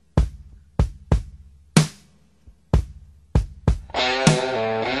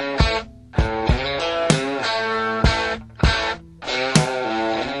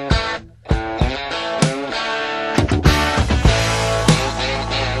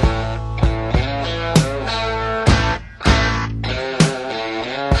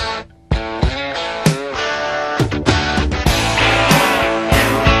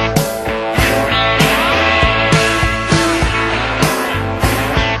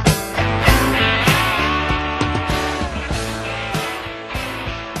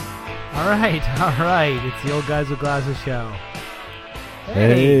right. It's the Old Guys with Glasses show.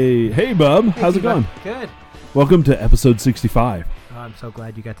 Hey, Bub. How's it going? Good. Welcome to episode 65. Oh, I'm so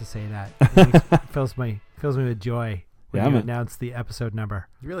glad you got to say that. It fills me with joy when you announce the episode number.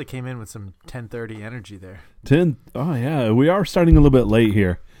 You really came in with some 10:30 energy there. 10. Oh, yeah. We are starting a little bit late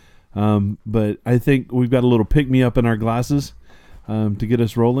here. But I think we've got a little pick-me-up in our glasses to get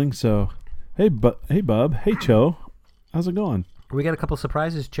us rolling. So, hey, Bub. Hey, Cho. How's it going? We got a couple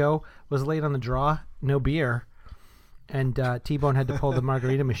surprises. Joe was late on the draw. No beer. And T-Bone had to pull the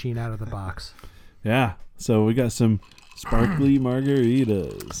margarita machine out of the box. Yeah. So we got some sparkly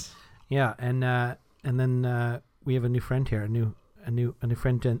margaritas. Yeah, and then we have a new friend here. A new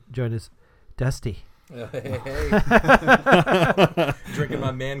friend joined us, Dusty. Hey. Drinking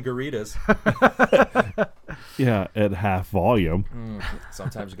my margaritas. Yeah, at half volume.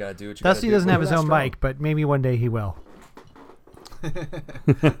 Sometimes you gotta do what you Dusty gotta do. doesn't have his own mic, but maybe one day he will.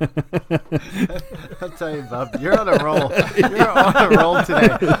 I'll tell you, Bub, you're on a roll. You're on a roll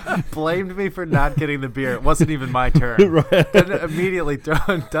today. Blamed me for not getting the beer. It wasn't even my turn. Right. Then immediately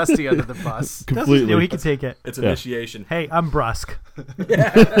throwing Dusty under the bus. Dusty Completely. knew he could take it. It's initiation. Hey, I'm brusque.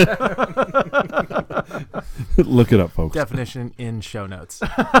 Look it up, folks. Definition in show notes.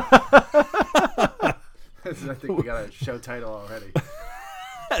 I think we got a show title already.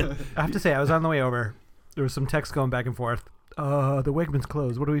 I have to say, I was on the way over. There was some text going back and forth. The Wegmans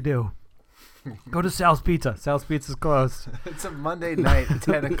closed. What do we do? Go to Sal's Pizza. Sal's Pizza's closed. It's a Monday night at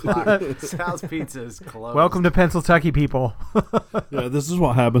 10 o'clock. Sal's Pizza is closed. Welcome to Pennsylvania, people. Yeah, this is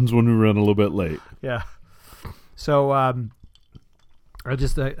what happens when we run a little bit late. Yeah. So, I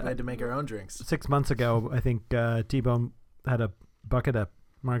just I had to make our own drinks. 6 months ago, I think T-Bone had a bucket of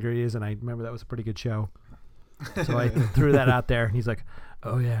margaritas, and I remember that was a pretty good show. So I threw that out there, and he's like,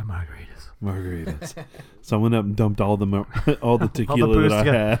 "Oh yeah, margaritas." So I went up and dumped all the tequila booze that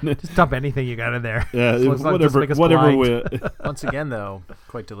I had. Just dump anything you got in there. Yeah, As long as it doesn't make us whatever blind. went. Once again, though,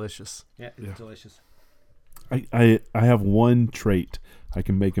 quite delicious. Yeah, it's delicious. I have one trait. I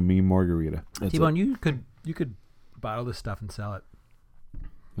can make a mean margarita. That's T-Bone, it. you could bottle this stuff and sell it.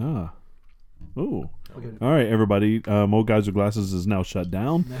 Ah. Ooh. All right, everybody. Old Guys with Glasses is now shut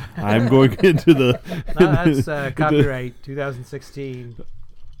down. I'm going into the... No, that's copyright 2016.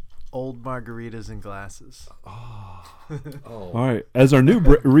 Old margaritas and glasses. Oh. All right. As our new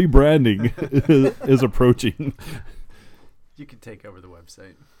rebranding is approaching. You can take over the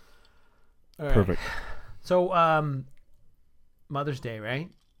website. All right. Perfect. So, Mother's Day, right?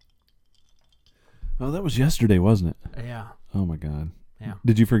 Oh, that was yesterday, wasn't it? Yeah. Oh, my God. Yeah.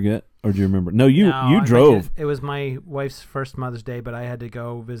 Did you forget? Or do you remember? No, you I drove. It was my wife's first Mother's Day, but I had to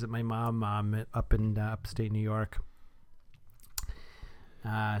go visit my mom up in upstate New York.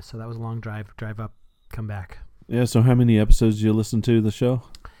 So that was a long drive up, come back. Yeah, so how many episodes did you listen to the show?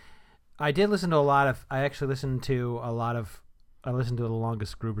 I did listen to a lot of, I listened to the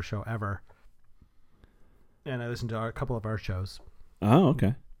longest Gruber show ever. And I listened to a couple of our shows. Oh,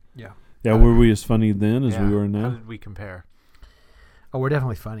 okay. Yeah. Yeah, were we as funny then as we were How now? did we compare? Oh, we're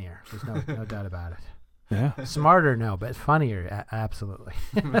definitely funnier. There's no doubt about it. Yeah. Smarter, no, but funnier, absolutely.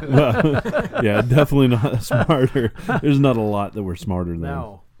 Well, yeah, definitely not smarter. There's not a lot that we're smarter than.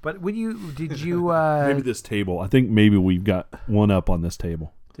 No. But did you Maybe this table. I think maybe we've got one up on this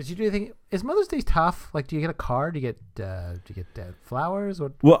table. did you do anything? Is Mother's Day tough? Like, do you get a card? Do you get flowers?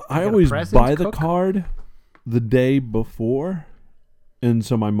 What? Well, I get a always present, buy the cook? card the day before, and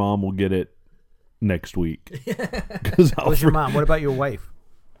so my mom will get it next week. What's your mom? What about your wife?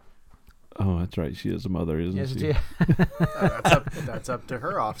 Oh, that's right. She is a mother, isn't Yes, she? That's up to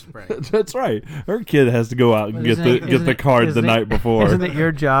her offspring. That's right. Her kid has to go out and get the card the night before. Isn't it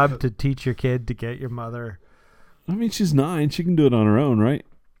your job to teach your kid to get your mother? I mean, she's 9. She can do it on her own, right?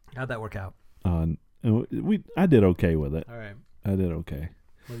 How'd that work out? I did okay with it. All right. I did okay.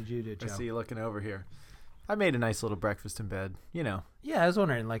 What did you do, I Joe? see you looking over here. I made a nice little breakfast in bed. You know. Yeah, I was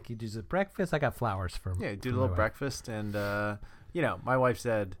wondering, like, you do the breakfast? I got flowers for Yeah, do for a my little wife. breakfast. And, my wife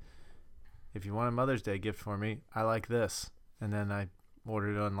said, if you want a Mother's Day gift for me, I like this. And then I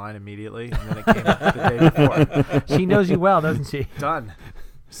ordered it online immediately. And then it came the day before. She knows you well, doesn't she? Done.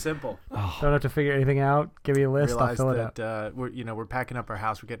 Simple. Don't have to figure anything out. Give me a list. I'll Realized fill it up. that we're packing up our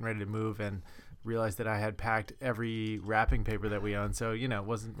house. We're getting ready to move, and realized that I had packed every wrapping paper that we own. So it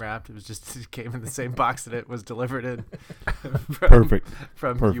wasn't wrapped. It was just it came in the same box that it was delivered in. Perfect.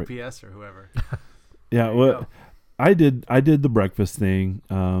 From Perfect. UPS or whoever. Yeah. There you Well, go. I did the breakfast thing.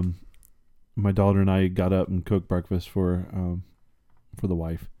 My daughter and I got up and cooked breakfast for the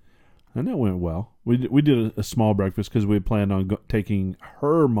wife, and that went well. We did a small breakfast because we had planned on taking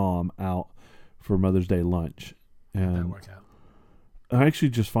her mom out for Mother's Day lunch. How'd that And work out? actually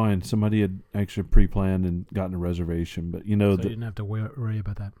just fine. Somebody had actually pre-planned and gotten a reservation, but So you didn't have to worry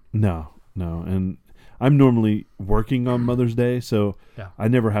about that. No, and I'm normally working on Mother's Day, so Yeah. I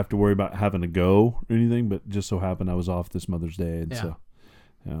never have to worry about having to go or anything. But just so happened I was off this Mother's Day, and so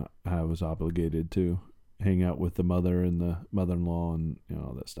I was obligated to hang out with the mother and the mother-in-law and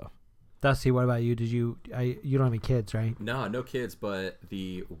all that stuff. Dusty, what about you? You don't have any kids, right? No kids, but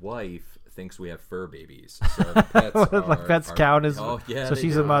the wife thinks we have fur babies. So the pets Like pets count as. Oh yeah. So they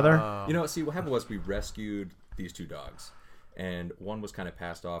she's do. a mother. See what happened was we rescued these 2 dogs, and one was kind of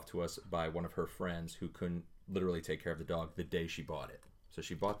passed off to us by one of her friends who couldn't literally take care of the dog the day she bought it. So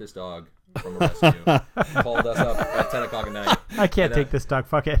she bought this dog from a rescue, called us up at 10 o'clock at night. I can't take this dog.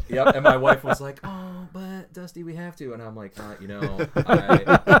 Fuck it. Yep, and my wife was like, "Oh, but Dusty, we have to," and I'm like, the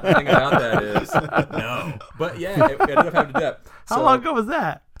thing about that is no. But yeah, it ended up having to do that. How So, long ago was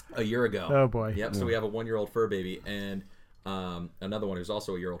that? a year ago. Oh boy. Yep. So we have a 1-year-old fur baby and another one who's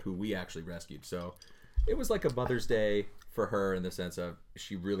also a year-old who we actually rescued. So it was like a Mother's Day for her in the sense of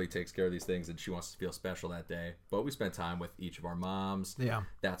she really takes care of these things and she wants to feel special that day. But we spent time with each of our moms. Yeah.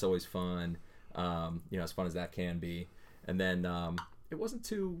 That's always fun. As fun as that can be. And then it wasn't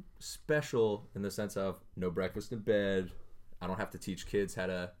too special in the sense of no breakfast in bed. I don't have to teach kids how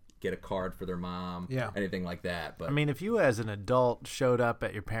to get a card for their mom. Yeah. Anything like that. But I mean, if you as an adult showed up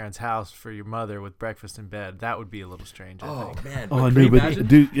at your parents' house for your mother with breakfast in bed, that would be a little strange. I oh think. man. Oh Can no, you but imagine?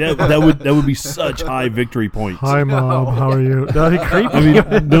 dude, yeah, that would be such high victory points. Hi, Mom. How are you? That'd be creepy. I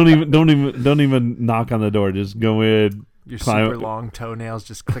mean, don't even knock on the door. Just go in. Your climb- super long toenails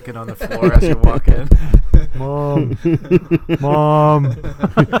just clicking on the floor as you walk in. Mom. Mom.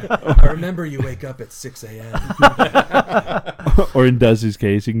 I remember you wake up at 6 a.m. Or in Dusty's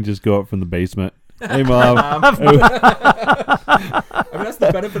case, you can just go up from the basement. Hey, Mom. I mean, that's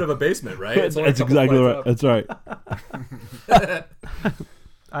the benefit of a basement, right? It's only a That's couple exactly flights right. That's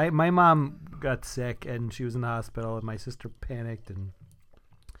right. My mom got sick and she was in the hospital and my sister panicked and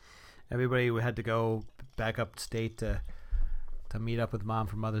everybody had to go back upstate to meet up with Mom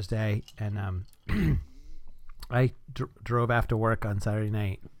for Mother's Day, and I drove after work on Saturday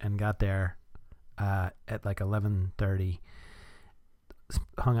night and got there at like 11:30.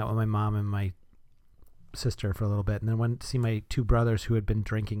 Hung out with my mom and my sister for a little bit, and then went to see my 2 brothers who had been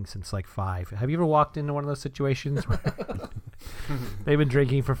drinking since like 5. Have you ever walked into one of those situations where they've been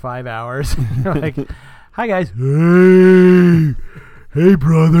drinking for 5 hours? You're like, "Hi guys." Hey,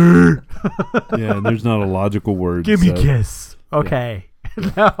 brother. Yeah, and there's not a logical word. Give me a said. kiss. Okay.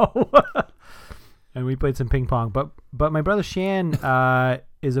 No. And we played some ping pong. But my brother Shan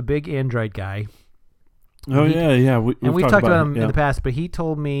is a big Android guy. Oh, yeah. We've talked about him in the past, but he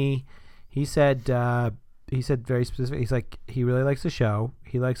told me, he said very specific. He's like, he really likes the show.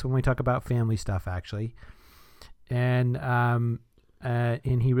 He likes when we talk about family stuff, actually. And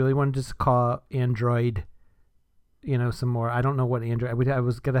he really wanted to call Android, some more. I don't know what Android. I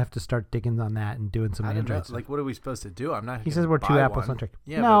was gonna have to start digging on that and doing some I don't Android know. stuff. Like, what are we supposed to do? I'm not. He says we're 2 Apple centric.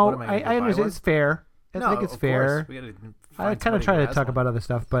 Yeah, no, but what am I I understand. It's fair. I think it's fair. I kind of try to talk about other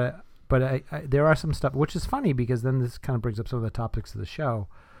stuff, but I there are some stuff which is funny because then this kind of brings up some of the topics of the show.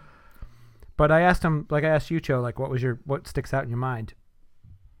 But I asked him, like I asked you, Cho, like what sticks out in your mind?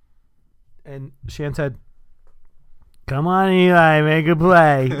 And Shan said, "Come on, Eli, make a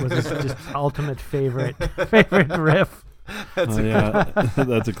play." Was his just ultimate favorite riff. That's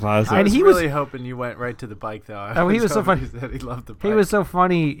that's a classic. I was he really hoping you went right to the bike, though. Oh, he was so funny. He said he loved the bike. He was so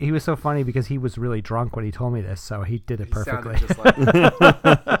funny. He was so funny because he was really drunk when he told me this, so he did it He perfectly. sounded just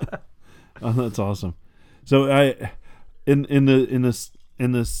like Oh, that's awesome. So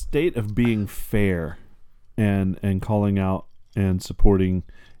in the state of being fair and calling out and supporting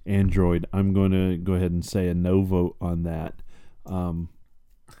Android, I'm going to go ahead and say a no vote on that. On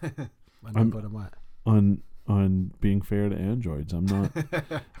being fair to Androids. I'm not.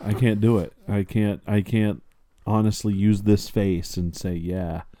 I can't do it. I can't honestly use this face and say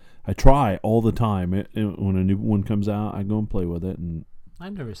yeah. I try all the time. When a new one comes out, I go and play with it. And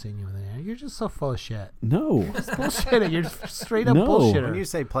I've never seen you in there. You're just so full of shit. no, Just bullshitting. You're just straight up No. bullshitter. when you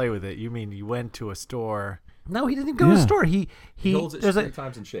say play with it, you mean you went to a store. No, he didn't even go to the Yeah. store. He holds it there's 3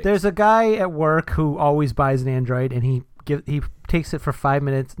 times and shakes. There's a guy at work who always buys an Android, and he takes it for 5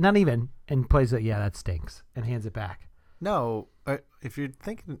 minutes, not even, and plays it. Yeah, that stinks, and hands it back. No, if you're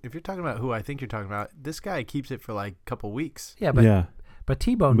talking about who I think you're talking about, this guy keeps it for like a couple weeks. Yeah, but yeah. but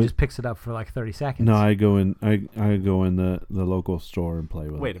T-Bone But- just picks it up for like 30 seconds. No, I go in. I go in the local store and play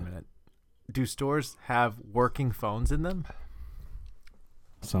with it. Wait a minute. Do stores have working phones in them?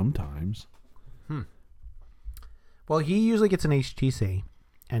 Sometimes. Well, he usually gets an HTC,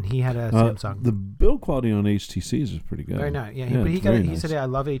 and he had a Samsung. The build quality on HTCs is pretty good. Very nice. Yeah, Yeah, but he it's got. very He nice. said, "I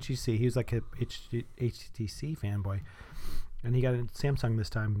love HTC." He was like a HTC fanboy, and he got a Samsung this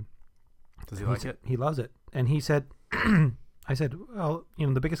time. Does he like it? He loves it, and he said, "I said, well,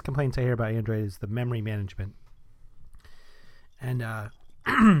 the biggest complaints I hear about Android is the memory management, and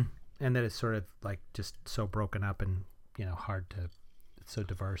and that it's sort of like just so broken up and hard to. It's so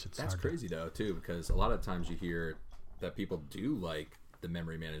diverse. It's That's hard crazy though too, because a lot of times you hear that people do like the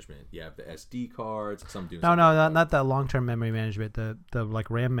memory management. You have the SD cards. Some do. No, not the long-term memory management. The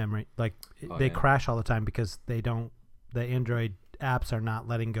like RAM memory. Like they crash all the time because they don't. The Android apps are not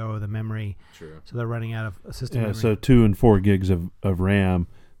letting go of the memory. True. So they're running out of system Yeah, memory. so 2 and 4 gigs of RAM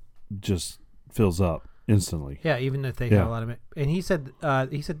just fills up instantly. Yeah, even if they got a lot of it. And he said,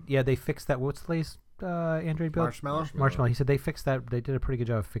 yeah, they fixed that. What's the latest Android build? Marshmallow. He said they fixed that. They did a pretty good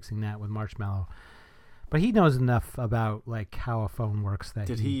job of fixing that with Marshmallow. But he knows enough about like how a phone works that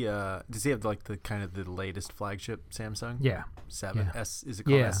Does he have like the kind of the latest flagship Samsung? Yeah. 7 Yeah. S, is it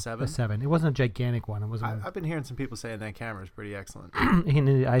called Yeah, S7? S7. It wasn't a gigantic one. It wasn't. I've been hearing some people saying that camera is pretty excellent.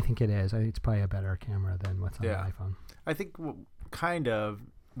 I think it is. I think it's probably a better camera than what's on the iPhone. I think kind of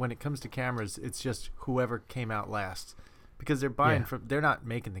when it comes to cameras, it's just whoever came out last because they're buying from. They're not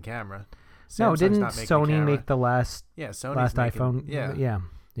making the camera. No, Samsung's didn't not making the Sony camera. make the last Sony's last making, iPhone? Yeah. Yeah.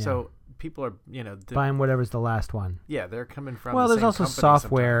 So people are buying whatever's the last one. Yeah, they're coming from. Well, the there's same also company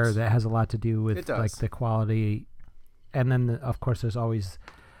software sometimes. that has a lot to do with like the quality, and then of course there's always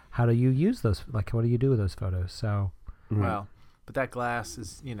how do you use those? Like what do you do with those photos? So Well, but that glass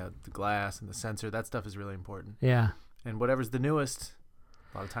is the glass and the sensor. That stuff is really important. yeah. And whatever's the newest,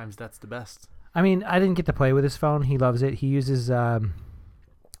 a lot of times that's the best. I mean, I didn't get to play with his phone. He loves it. He uses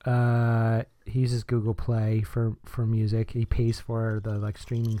Google Play for music. He pays for the like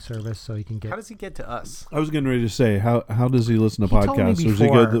streaming service so he can get. How does he get to us? I was getting ready to say, how does he listen to He told me podcasts? Does he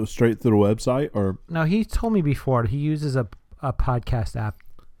go before- straight through the website or? No, he told me before he uses a podcast app.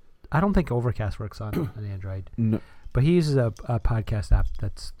 I don't think Overcast works on an Android. No. But he uses a podcast app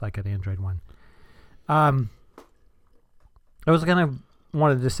that's like an Android one. I was gonna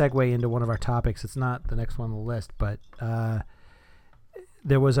wanted to segue into one of our topics. It's not the next one on the list, but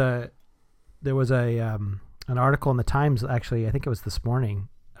there was an article in the Times. Actually, I think it was this morning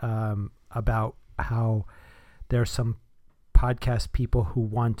about how there's some podcast people who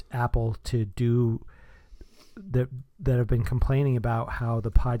want Apple to do that have been complaining about how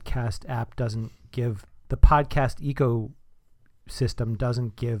the podcast app doesn't give the podcast ecosystem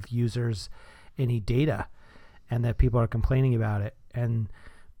doesn't give users any data, and that people are complaining about it, and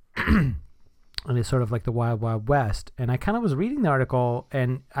and it's sort of like the wild west. And I kind of was reading the article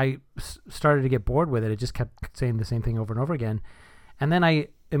and I started to get bored with it. It just kept saying the same thing over and over again, and then I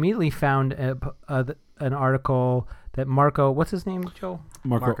immediately found an article that Marco, what's his name, Joe?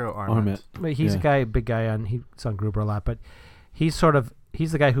 Marco Arment. But he's a guy, big guy he's on Gruber a lot, but he's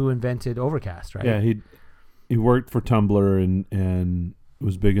the guy who invented Overcast, right? Yeah, he worked for Tumblr and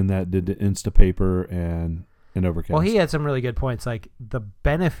was big in that. Did the Instapaper and Overcast. Well, he had some really good points, like the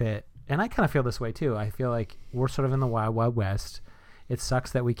benefit, and I kind of feel this way too. I feel like we're sort of in the wild west. It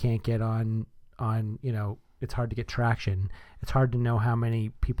sucks that we can't get on. It's hard to get traction. It's hard to know how many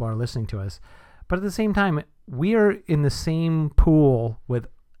people are listening to us, but at the same time, we are in the same pool with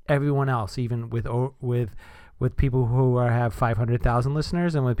everyone else, even with people who have 500,000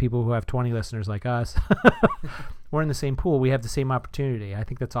 listeners and with people who have 20 listeners like us. We're in the same pool. We have the same opportunity. I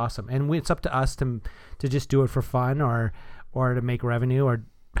think that's awesome. And it's up to us to just do it for fun or to make revenue, or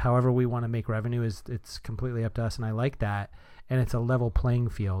however we want to make revenue. It's completely up to us, and I like that. And it's a level playing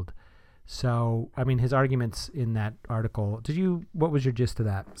field. So, I mean, his arguments in that article, what was your gist of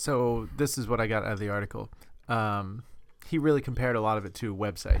that? So this is what I got out of the article. He really compared a lot of it to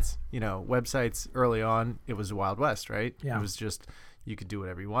websites. Websites early on, it was the Wild West, right? Yeah. It was just, you could do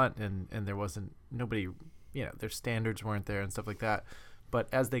whatever you want, and there wasn't, nobody, their standards weren't there and stuff like that. But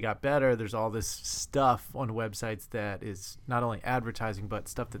as they got better, there's all this stuff on websites that is not only advertising, but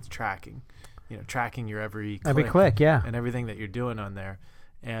stuff that's tracking, tracking your every click, yeah. and everything that you're doing on there.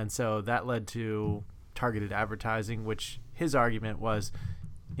 And so that led to targeted advertising, which his argument was,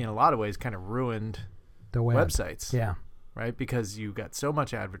 in a lot of ways, kind of ruined the web. websites. Yeah. Right? Because you got so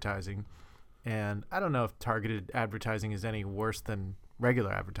much advertising. And I don't know if targeted advertising is any worse than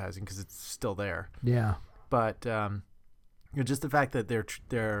regular advertising because it's still there. Yeah. But just the fact that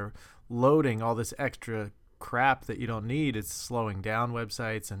they're loading all this extra crap that you don't need is slowing down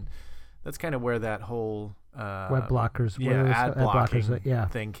websites. And that's kind of where that whole web blockers, ad blocking yeah.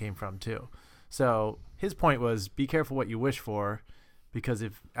 thing came from too. So his point was, be careful what you wish for, because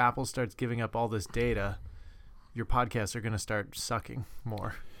if Apple starts giving up all this data, your podcasts are going to start sucking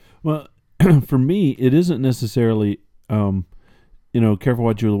more. Well, for me, it isn't necessarily, careful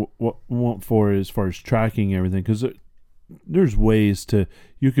what you want for as far as tracking everything, because there's ways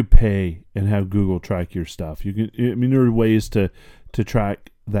you could pay and have Google track your stuff. There are ways to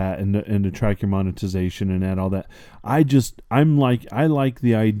track that and to track your monetization and add all that. I like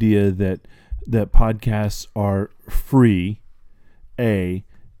the idea that podcasts are free,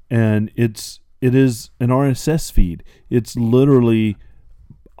 and it is an RSS feed. It's literally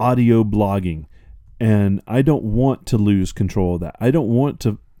audio blogging, and I don't want to lose control of that. I don't want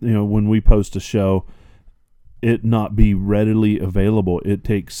to, when we post a show, it not be readily available. It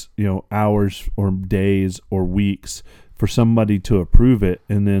takes, hours or days or weeks for somebody to approve it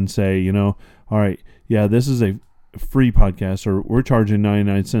and then say, all right, yeah, this is a free podcast, or we're charging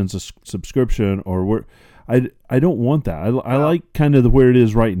 99 cents a subscription, or I don't want that. I like kind of where it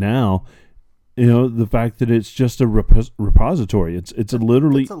is right now. The fact that it's just a repository. It's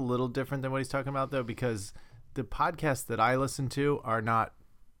literally. It's a little different than what he's talking about, though, because the podcasts that I listen to are not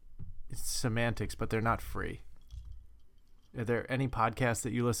semantics, but they're not free. Are there any podcasts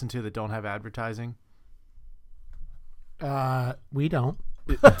that you listen to that don't have advertising? We don't.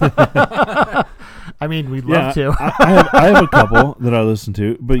 I mean, we'd love to. I have a couple that I listen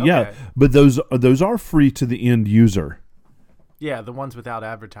to, but okay. But those are free to the end user. Yeah, the ones without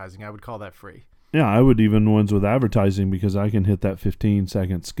advertising, I would call that free. Yeah, I would even ones with advertising, because I can hit that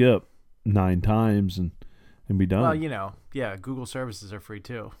 15-second skip 9 times and be done. Well, Google services are free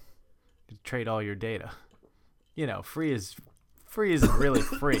too. You trade all your data. Free isn't really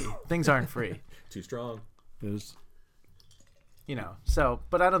free. Things aren't free. Too strong.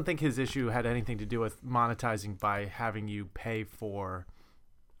 But I don't think his issue had anything to do with monetizing by having you pay for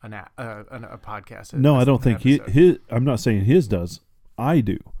a podcast. No, I don't think his. I'm not saying his does. I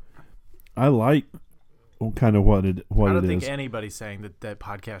do. I like kind of what it is. I don't think anybody's saying that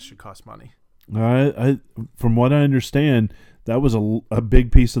podcasts should cost money. I from what I understand, that was a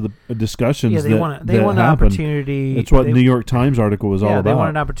big piece of the discussions. Yeah, they want an opportunity. That's what New York Times article was all about. They want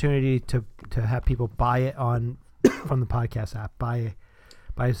an opportunity to have people buy it from the podcast app. Buy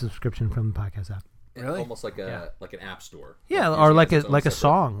a subscription from the podcast app. Really? Almost like an app store. Yeah, or like a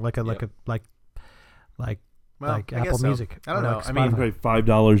song, like Apple Music. I don't know. I mean, pay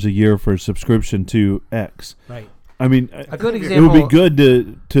 $5 a year for a subscription to X. Right. I mean, a good example. It would be good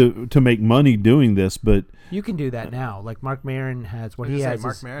to make money doing this, but you can do that now. Like Mark Maron has what he has.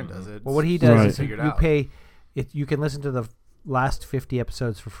 Mark Maron does it. Well, what he does is you pay. You can listen to the last 50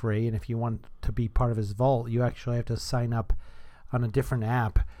 episodes for free, and if you want to be part of his vault, you actually have to sign up on a different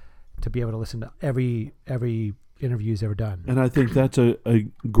app to be able to listen to every interview he's ever done. And I think that's a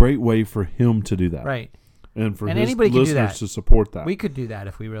great way for him to do that. Right. And for his anybody can do that. listeners to support that. We could do that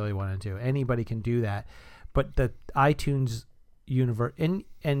if we really wanted to. Anybody can do that. But the iTunes universe, and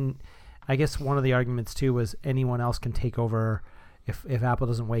I guess one of the arguments too was anyone else can take over. If Apple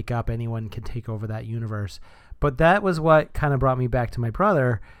doesn't wake up, anyone can take over that universe. But that was what kind of brought me back to my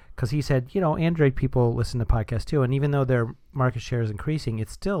brother, because he said, Android people listen to podcasts too. And even though their market share is increasing,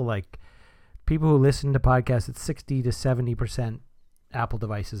 it's still like people who listen to podcasts, it's 60 to 70% Apple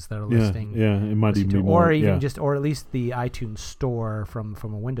devices that are listening. Yeah, it might even be more. Or even or at least the iTunes store from a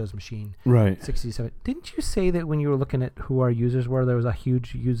Windows machine. Right. 67. Didn't you say that when you were looking at who our users were, there was a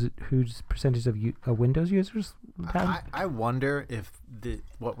huge percentage of Windows users? I wonder if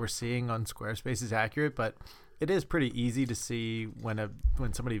what we're seeing on Squarespace is accurate, but it is pretty easy to see when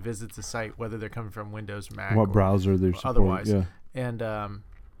somebody visits a site, whether they're coming from Windows, Mac, what browser they're supporting. Otherwise. Yeah. And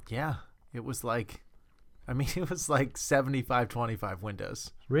it was like 75-25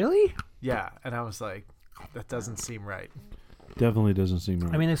 Windows. Really? Yeah, and I was like, that doesn't seem right. Definitely doesn't seem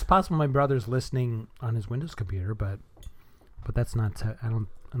right. I mean, it's possible my brother's listening on his Windows computer, but that's not.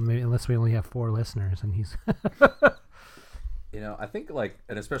 Unless we only have 4 listeners, and he's. I think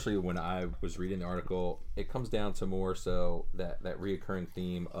and especially when I was reading the article, it comes down to more so that reoccurring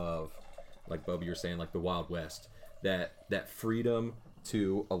theme of, like Bubby, you're saying, like the Wild West, that freedom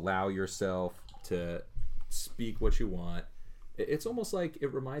to allow yourself to speak what you want. It's almost like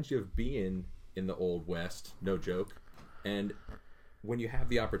it reminds you of being in the Old West, no joke. And when you have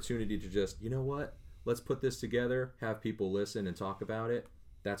the opportunity to just, let's put this together, have people listen and talk about it,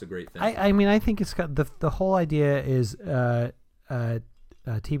 that's a great thing. I mean, I think it's got the whole idea is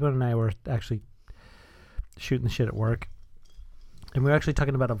T-Bone and I were actually shooting the shit at work, and we were actually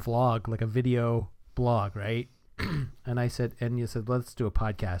talking about a vlog, like a video blog, right? And you said, let's do a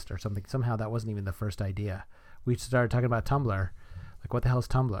podcast or something. Somehow that wasn't even the first idea. We started talking about Tumblr. Like, what the hell is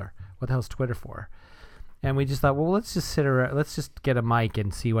Tumblr? What the hell is Twitter for? And we just thought, well, let's just sit around, let's just get a mic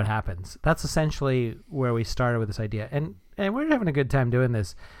and see what happens. That's essentially where we started with this idea. And we're having a good time doing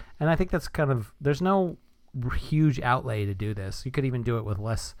this. And I think that's kind of, there's no huge outlay to do this. You could even do it with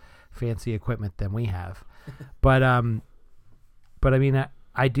less fancy equipment than we have. But I mean,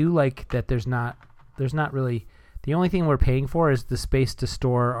 I do like that there's not really, the only thing we're paying for is the space to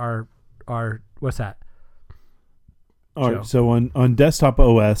store our what's that? All right, so on desktop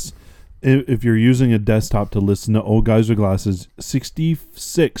OS, if you're using a desktop to listen to Old Guys with Glasses,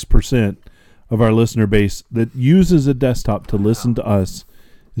 66% of our listener base that uses a desktop to listen to us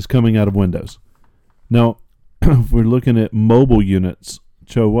is coming out of Windows. Now, if we're looking at mobile units,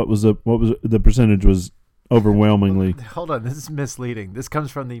 Joe, what was the percentage was overwhelmingly. Hold on, this is misleading. This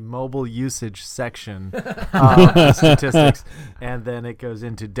comes from the mobile usage section of the statistics, and then it goes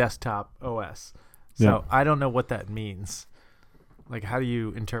into desktop OS. So Yeah. I don't know what that means. Like, how do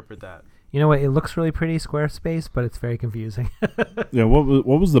you interpret that? You know what? It looks really pretty, Squarespace, but it's very confusing. Yeah, what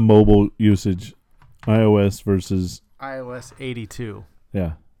was the mobile usage, iOS versus iOS 82,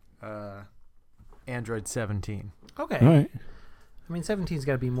 yeah? Android 17. Okay. All right, I mean, 17's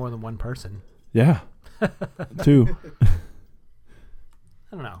got to be more than one person. yeah, 2.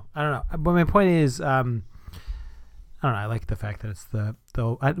 I don't know. But my point is, I don't know. I like the fact that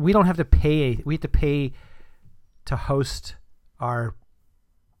it's we don't have to pay. We have to pay to host our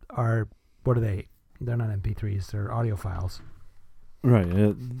what are they? They're not MP3s. They're audio files. Right.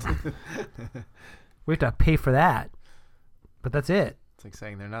 We have to pay for that. But that's it. It's like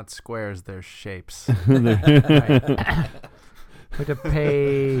saying they're not squares, they're shapes. We have to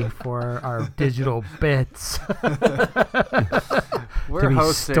pay for our digital bits We're to be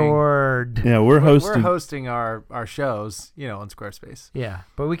hosting. Yeah, we're hosting. We're hosting our shows, on Squarespace. Yeah,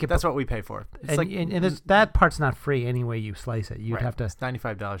 but we could. That's what we pay for. It's and that part's not free any way you slice it. You'd right. have to. It's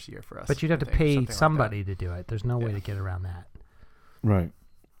 $95 a year for us. But you'd have to I think, pay something like somebody to do it. There's no way Yeah. to get around that. Right.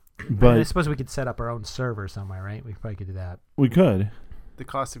 I mean, I But suppose we could set up our own server somewhere, right? We probably could do that. we could. that. The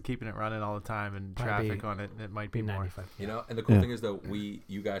cost of keeping it running all the time and Probably traffic on it might be Be more. 95. And the cool Yeah. thing is though,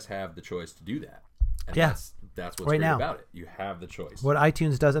 you guys have the choice to do that. And Yeah. that's what's Right great now. about it. You have the choice. What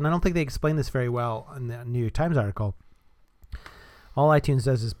iTunes does, and I don't think they explain this very well in the New York Times article. All iTunes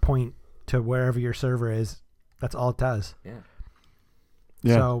does is point to wherever your server is. That's all it does. Yeah.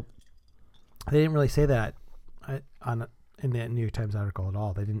 Yeah. So they didn't really say that in the New York Times article at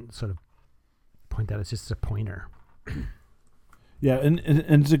all. They didn't sort of point out. It's just a pointer. Yeah, and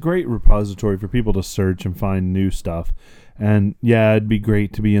it's a great repository for people to search and find new stuff. And yeah, it'd be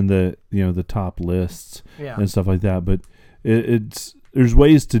great to be in the the top lists Yeah. and stuff like that. But there's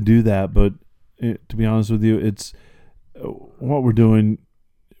ways to do that. But to be honest with you, it's what we're doing.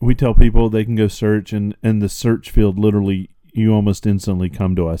 We tell people they can go search, and the search field literally you almost instantly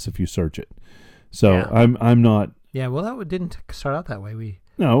come to us if you search it. So Yeah. I'm not. Yeah. Well, that didn't start out that way. We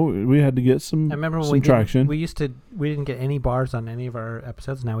had to get some. I remember when some we traction. we didn't get any bars on any of our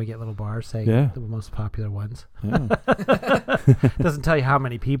episodes. Now we get little bars saying Yeah. the most popular ones. Yeah. Doesn't tell you how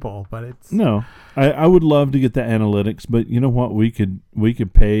many people, but it's No, I would love to get the analytics, but you know what? We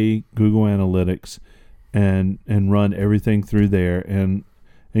could pay Google Analytics and run everything through there and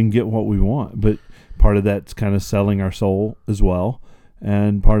get what we want. But part of that's kind of selling our soul as well,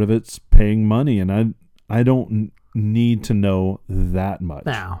 and part of it's paying money. And I don't need to know that much.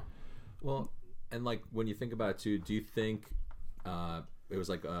 now. Well, and like when you think about it too, do you think it was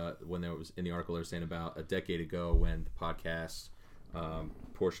like when there was in the article they were saying about a decade ago when the podcast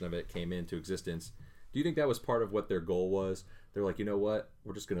portion of it came into existence? Do you think that was part of what their goal was? They're like, you know what,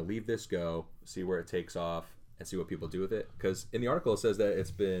 we're just going to leave this go, see where it takes off, and see what people do with it. Because in the article it says that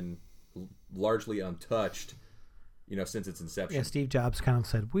it's been largely untouched, since its inception. Yeah, Steve Jobs kind of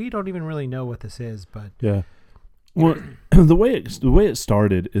said, we don't even really know what this is, but Yeah. Well, the way it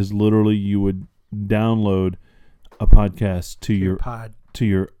started is literally you would download a podcast to your pod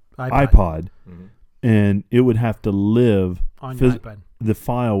iPod, Mhm. and it would have to live on your iPod. the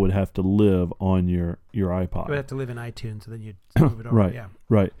file would have to live on your iPod. It would have to live in iTunes, and then you'd move it over. Right. Yeah.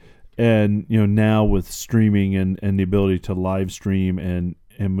 Right. And now with streaming and the ability to live stream and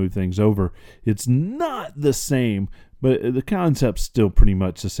move things over, it's not the same, but the concept's still pretty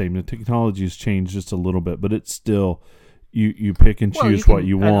much the same. The technology has changed just a little bit, but it's still you pick and choose what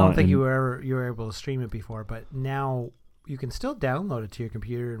you want. I don't think and- you were able to stream it before, but now you can still download it to your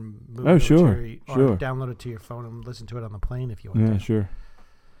computer and move Oh, it sure, over to or sure. download it to your phone and listen to it on the plane if you want Yeah, to. sure.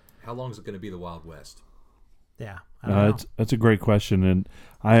 How long is it going to be the Wild West? Yeah. I don't know. That's a great question, and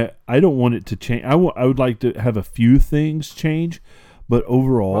I don't want it to change. I would like to have a few things change, but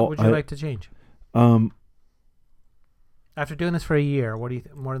overall, What would you like to change? After doing this for a year, what do you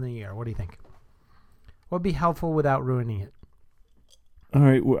more than a year? What do you think? What would be helpful without ruining it? All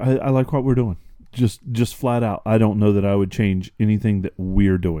right, I like what we're doing. Just flat out, I don't know that I would change anything that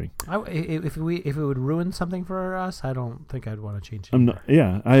we're doing. If it would ruin something for us, I don't think I'd want to change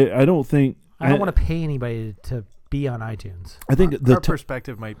it. I don't think I don't want to pay anybody to be on iTunes. I think our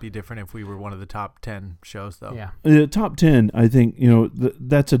perspective might be different if we were one of the top 10 shows, though. Yeah, the top 10. I think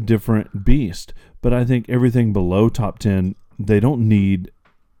that's a different beast. But I think everything below top 10, they don't need.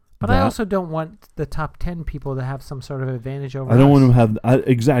 But I also don't want the top 10 people to have some sort of advantage over us. I don't want them to have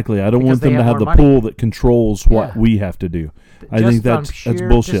exactly. I don't Because want them they to have have the more money. pool that controls what we have to do. I think that's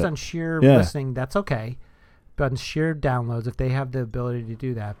bullshit. Just on sheer listening, that's okay. But on sheer downloads, if they have the ability to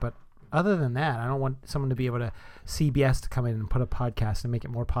do that. But other than that, I don't want someone to be able to CBS to come in and put a podcast and make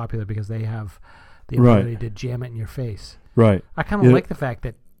it more popular because they have the ability to jam it in your face. Right. I kind of like the fact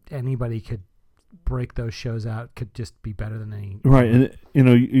that anybody could break those shows out, could just be better than any. Right, and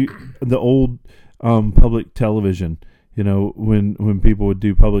the old public television. When people would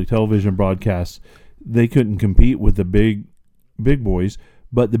do public television broadcasts, they couldn't compete with the big boys,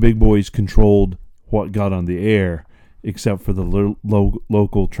 but the big boys controlled what got on the air, except for the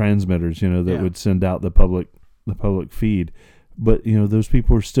local transmitters. That would send out the public feed. But those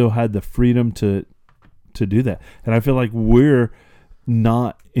people still had the freedom to do that, and I feel like we're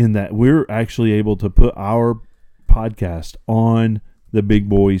not in that. We're actually able to put our podcast on the big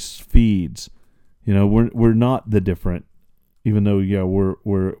boys feeds. We're not the different, even though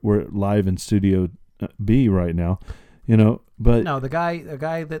we're live in Studio B right now. But no, the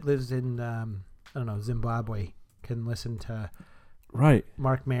guy that lives in Zimbabwe can listen to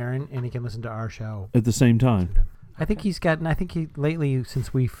Mark Maron, and he can listen to our show at the same time. I think lately,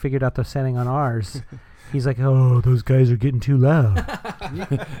 since we figured out the setting on ours, he's like, oh, those guys are getting too loud.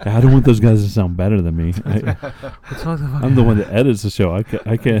 I don't want those guys to sound better than me. I'm the one that edits the show. I can't.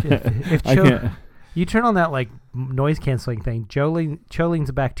 I can't. You turn on that noise canceling thing. Cho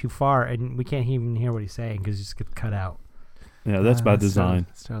leans back too far, and we can't even hear what he's saying because he just gets cut out. Yeah, that's by design.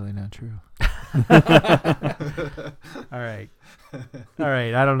 It's totally not true. All right.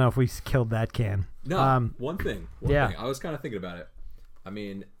 I don't know if we killed that can. No. One thing. I was kind of thinking about it. I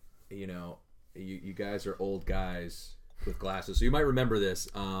mean, you guys are old guys with glasses, so you might remember this.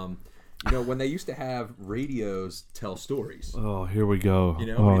 When they used to have radios tell stories. Oh, here we go.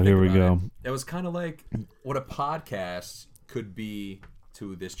 Here we go. It was kind of like what a podcast could be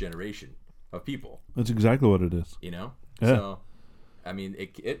to this generation of people. That's exactly what it is. Yeah. So, I mean,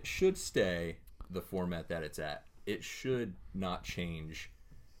 it should stay the format that it's at. It should not change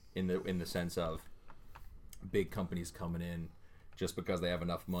in the sense of big companies coming in just because they have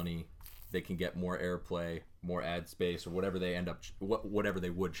enough money, they can get more airplay, more ad space, or whatever they whatever they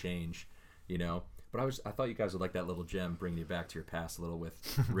would change, But I thought you guys would like that little gem, bringing you back to your past a little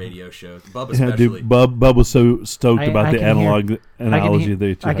with radio shows. Bub especially. Dude, Bub was so stoked about the analog analogy that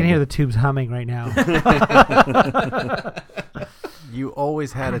you I can hear the tubes humming right now. You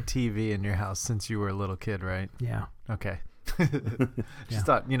always had a TV in your house since you were a little kid, right? Yeah. Okay. Just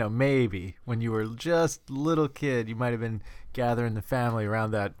thought, maybe when you were just a little kid, you might have been gathering the family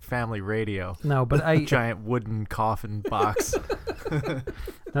around that family radio. No, but giant wooden coffin box.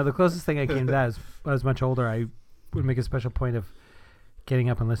 Now, the closest thing I came to that is when I was much older, I would make a special point of getting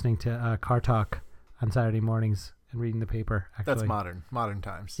up and listening to Car Talk on Saturday mornings and reading the paper. Actually, that's modern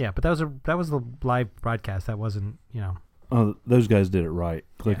times. Yeah, but that was the live broadcast. That wasn't, Oh, those guys did it right.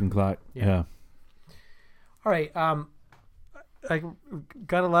 Click and clack. Yeah. All right. I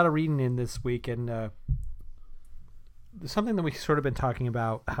got a lot of reading in this week, and something that we've sort of been talking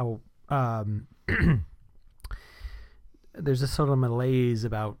about, how there's a sort of malaise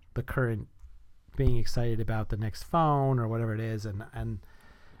about the current being excited about the next phone or whatever it is, and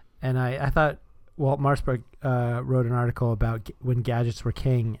I thought Walt Marsberg wrote an article about when gadgets were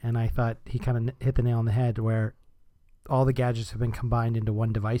king, and I thought he kind of hit the nail on the head, where all the gadgets have been combined into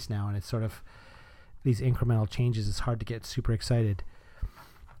one device now, and it's sort of these incremental changes. It's hard to get super excited.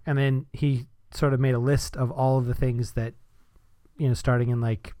 And then he sort of made a list of all of the things that, starting in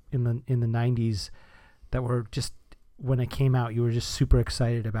the 90s, that were just, when it came out, you were just super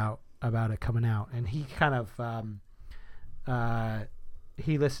excited about it coming out. And he kind of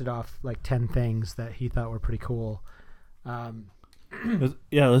he listed off 10 things that he thought were pretty cool.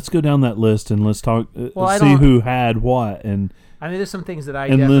 Yeah, let's go down that list and let's talk. See who had what, and I mean, there's some things that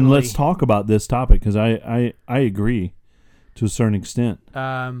then let's talk about this topic, because I agree to a certain extent.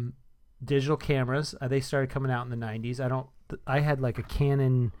 Digital cameras, they started coming out in the 90s. I had a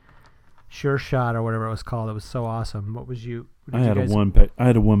Canon Sure Shot or whatever it was called. It was so awesome. What was you? I had a 1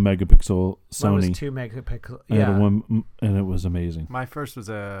 megapixel Sony. Mine was 2 megapixel. I had a Yeah. 1, and it was amazing. My first was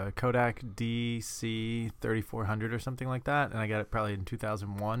a Kodak DC 3400 or something like that, and I got it probably in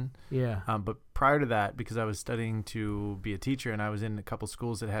 2001. Yeah. But prior to that, because I was studying to be a teacher, and I was in a couple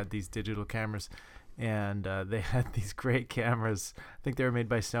schools that had these digital cameras, and they had these great cameras. I think they were made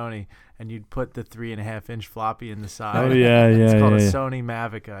by Sony, and you'd put the 3.5-inch floppy in the side. Oh yeah, yeah, It's called yeah, a yeah. Sony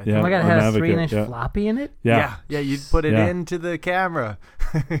Mavic. I think. Yeah. Oh my God, it the had a Mavic, 3-inch yeah. floppy in it? Yeah. Yeah, you'd put it Yeah. into the camera.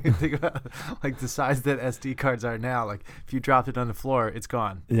 Think about like the size that SD cards are now. Like if you dropped it on the floor, it's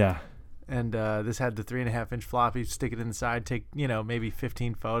gone. Yeah. And this had the 3.5-inch floppy. Stick it inside. Take maybe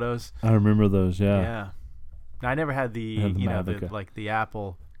 15 photos. I remember those. Yeah. Now, I never had the I had the Mavic. like the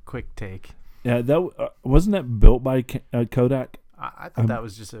Apple Quick Take. Yeah, that wasn't that built by Kodak. I thought that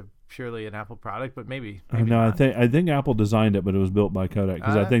was just purely an Apple product, but maybe No, not. I think Apple designed it, but it was built by Kodak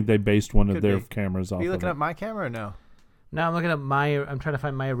because I think they based one of could their be. cameras off Are you of looking it. at my camera or no? No, I'm looking at I'm trying to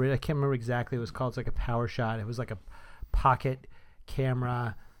find my. I can't remember exactly what it was called. It's like a Power Shot. It was like a pocket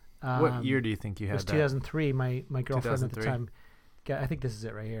camera. What year do you think you It had was that? 2003. My girlfriend at the 2003? time. I think this is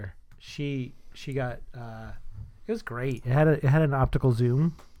it right here. She got. It was great. It had an optical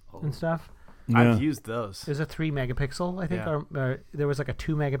zoom and stuff. Yeah. I've used those. It was a 3 megapixel, I think. Yeah. Or there was like a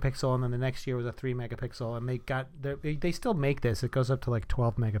 2 megapixel, and then the next year was a 3 megapixel, and they still make this. It goes up to like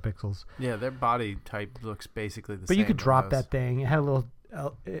 12 megapixels. Yeah, their body type looks basically the same. But you could on drop those. that thing. It had a little.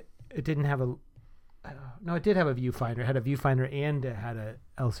 It didn't have a. No, it did have a viewfinder. It had a viewfinder and it had a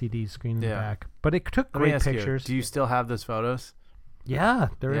LCD screen in the Yeah. back. But it took Let me great ask pictures. You, do you still have those photos? Yeah,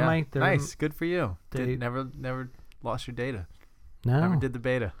 they're in my. They're in- nice. Good for you. they- Never lost your data. no, Never did the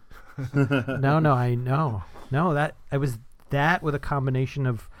beta. no, I know. No, that I was that with a combination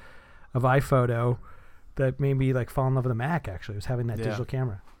of iPhoto that made me like fall in love with a Mac. Actually, was having that Yeah. digital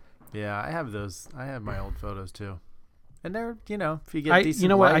camera. Yeah, I have those. I have my old photos too, and they're if you get decent You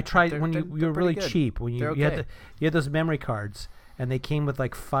know what? I light, tried they're- when they're- you they're were really pretty good. cheap when They're you okay. had those memory cards and they came with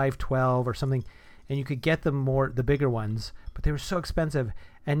like 512 or something, and you could get the bigger ones, but they were so expensive,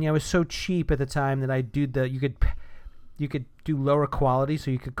 and I was so cheap at the time that you could do lower quality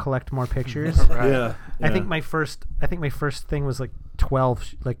so you could collect more pictures. Right. Yeah. I think my first thing was like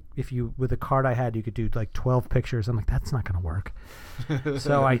 12. Like if you with the card I had, you could do like 12 pictures. I'm like, that's not gonna work.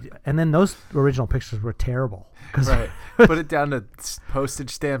 So and then those original pictures were terrible. 'Cause- Right. Put it down to postage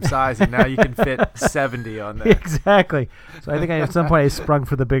stamp size, and now you can fit 70 on there. Exactly. So I think at some point I sprung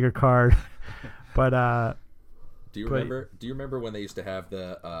for the bigger card. But Do you remember when they used to have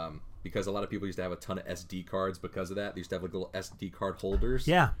the because a lot of people used to have a ton of SD cards because of that. They used to have like little SD card holders.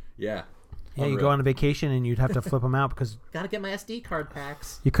 yeah, Yeah. you Unreal. go on a vacation and you'd have to flip them out because Gotta get my SD card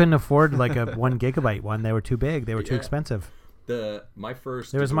packs. you couldn't afford like a 1 gigabyte one. They were too big. They were too Yeah. expensive. My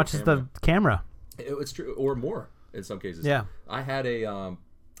first. They were as digital much as the camera. It was true, or more in some cases. Yeah. I had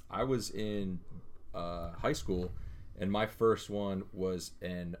I was in high school, and my first one was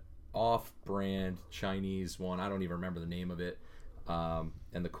an off-brand Chinese one. I don't even remember the name of it.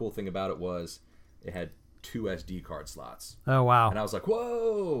 And the cool thing about it was it had 2 SD card slots. Oh wow. And I was like,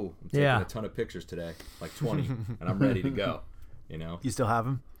 whoa! I'm taking Yeah. a ton of pictures today, like 20, and I'm ready to go. You still have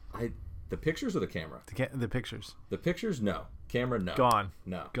them? The pictures or the camera? The pictures. The pictures, no. Camera, no. Gone.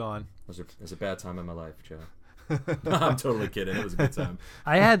 No. Gone. It was a bad time in my life, Joe. I'm totally kidding. It was a good time.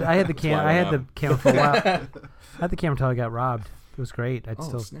 I had the why I camera for a while. I had the camera until I got robbed. It was great. I'd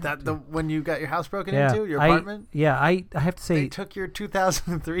still. snap. When you got your house broken Yeah, into, your apartment? I have to They say. took your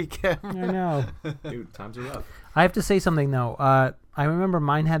 2003 camera. I know. Dude, times are rough. I have to say something though. I remember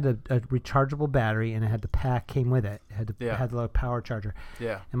mine had a rechargeable battery and it had the pack came with it. It had Yeah. had the little power charger.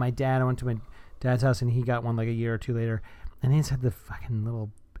 Yeah. And my dad, I went to my dad's house and he got one like a year or two later, and he had the fucking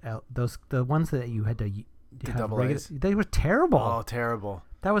little the ones that you had to have double regular- A's? They were terrible. Oh, terrible.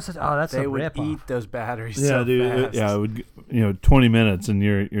 That was that's They a would rip eat off. those batteries Yeah, so dude. fast. It would 20 minutes and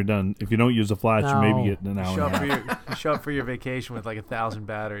you're done. If you don't use a flash, you No. maybe get an hour Show and up, a for half. you show up for your vacation with like 1,000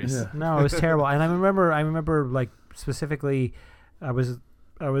 batteries. No, it was terrible. And I remember like specifically, I was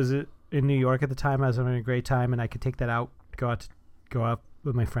in New York at the time. I was having a great time, and I could take that out, go out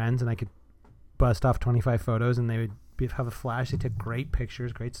with my friends, and I could bust off 25 photos, and they would have a flash. They took great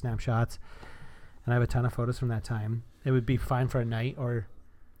pictures, great snapshots, and I have a ton of photos from that time. It would be fine for a night. Or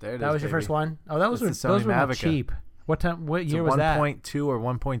There it that is, was your first baby. one? Oh, that was That's the those Sony were not Mavic. cheap. What time? What It's year a was that? 1.2 or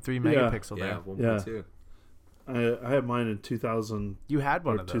 1.3 megapixel Yeah, there. 1.2. I had mine in 2000 You had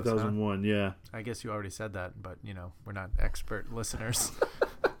one or of those, 2001. Yeah. huh? I guess you already said that, but we're not expert listeners.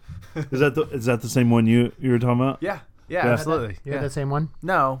 Is that the same one you were talking about? Yeah, Yeah. absolutely. You had the same one?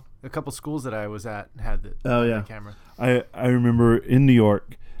 No, a couple schools that I was at had the Oh, yeah. camera. I remember in New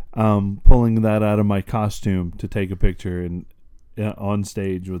York, pulling that out of my costume to take a picture and on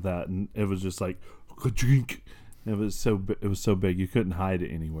stage with that, and it was just like, drink. It was so big you couldn't hide it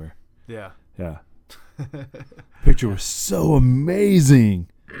anywhere. Yeah. Yeah. Picture was so amazing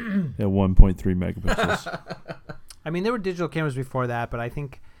at 1.3 megapixels. I mean, there were digital cameras before that, but I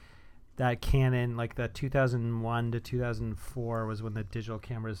think that Canon, like the 2001 to 2004, was when the digital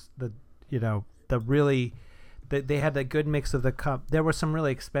cameras, they had a good mix of there were some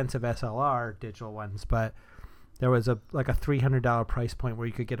really expensive SLR digital ones, but there was a $300 price point where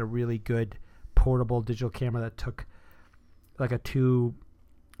you could get a really good portable digital camera that took like a 2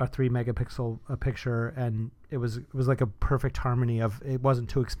 or 3 megapixel picture, and it was like a perfect harmony of, it wasn't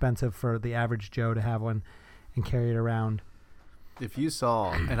too expensive for the average Joe to have one and carry it around. If you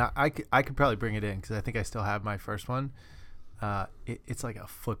saw, and I could probably bring it in because I think I still have my first one. It's like a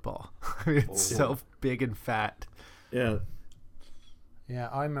football. It's so big and fat. Yeah. Yeah,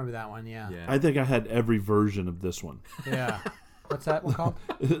 I remember that one. Yeah. I think I had every version of this one. Yeah. What's that one called?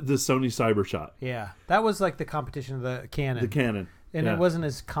 The Sony CyberShot. Yeah, that was like the competition of the Canon. The Canon. And it wasn't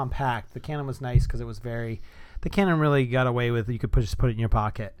as compact. The Canon was nice because it was the Canon really got away with, you could just put it in your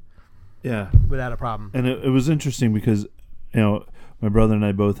pocket. Yeah. Without a problem. And it was interesting because, my brother and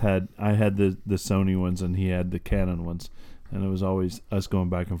I had the Sony ones and he had the Canon ones. And it was always us going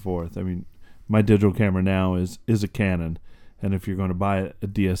back and forth. I mean, my digital camera now is a Canon. And if you're going to buy a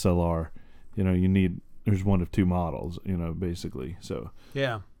DSLR, there's one of two models, basically. So.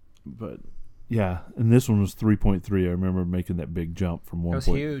 Yeah. But. Yeah, and this one was 3.3. I remember making that big jump from 1. That was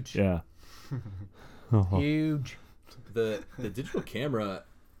huge. Yeah. Huge. The digital camera,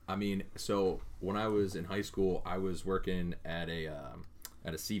 I mean, so when I was in high school, I was working at a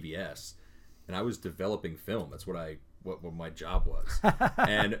CVS, and I was developing film. That's what my job was.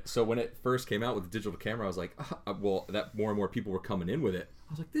 And so when it first came out with the digital camera, I was like, that more and more people were coming in with it.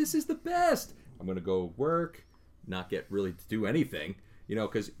 I was like, this is the best. I'm going to go work, not get really to do anything.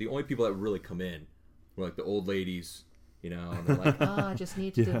 Because the only people that would really come in were like the old ladies, and they're like, I just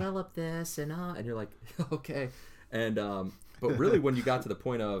need to develop this, and you're like, okay. And but really, when you got to the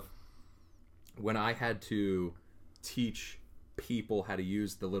point of when I had to teach people how to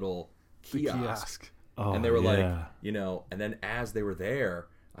use the little kiosk. And they were like, and then as they were there,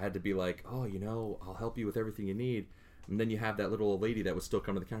 I had to be like, I'll help you with everything you need. And then you have that little old lady that would still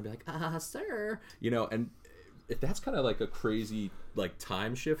come to the counter and be like, sir, and if that's kind of like a crazy like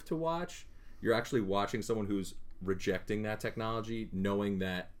time shift to watch, you're actually watching someone who's rejecting that technology, knowing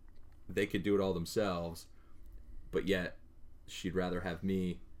that they could do it all themselves, but yet she'd rather have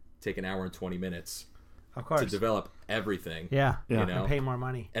me take an hour and 20 minutes to develop everything. Yeah. And pay more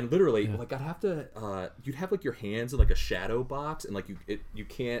money. And literally, like I'd have to, you'd have like your hands in like a shadow box, and like you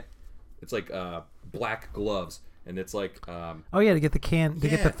can't. It's like black gloves. And it's like to get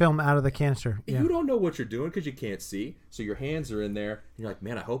the film out of the canister. You don't know what you're doing because you can't see, so your hands are in there and you're like,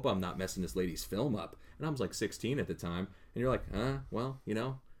 man, I hope I'm not messing this lady's film up. And I was like 16 at the time, and you're like,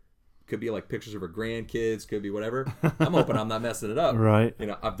 could be like pictures of her grandkids, could be whatever. I'm hoping I'm not messing it up. Right.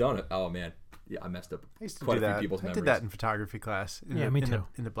 I've done it. Oh man, I messed up quite a few people's memories. I did that in photography class. Me too.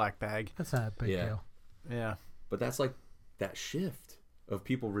 In the black bag. That's not a big deal. Yeah. But that's like that shift of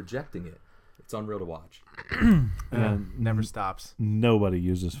people rejecting it. It's unreal to watch. Never stops. Nobody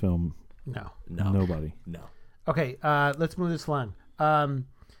uses film. No. Nobody. No. Okay, let's move this along.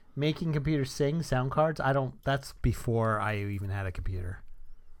 Making computers sing, sound cards. That's before I even had a computer.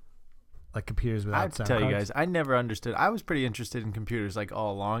 Like computers without sound cards. I have to tell you guys, I never understood. I was pretty interested in computers like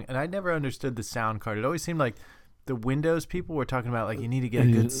all along, and I never understood the sound card. It always seemed like the Windows people were talking about like you need to get a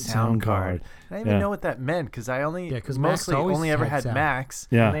good sound card. I didn't even know what that meant because I mostly only ever had Macs.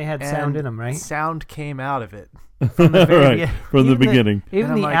 Yeah, and they had sound in them, right? Sound came out of it from the from the beginning.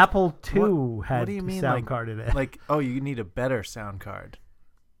 Even the Apple II had what do you mean, sound card in it. Like, you need a better sound card.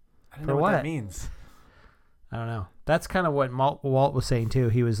 I don't know what that means. I don't know. That's kind of what Walt was saying too.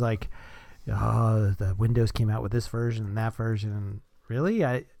 He was like, the Windows came out with this version and that version. And really,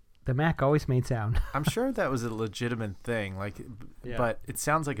 the Mac always made sound. I'm sure that was a legitimate thing, but it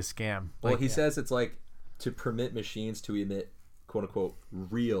sounds like a scam. Well, he says it's like to permit machines to emit "quote unquote"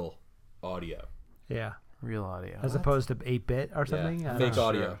 real audio. Yeah, real audio, as opposed to 8-bit or something. Fake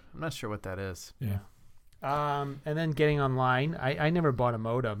audio. Sure. I'm not sure what that is. Yeah. And then getting online. I never bought a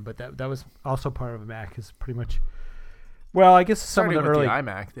modem, but that was also part of a Mac. Is pretty much. Well, I guess some of the early the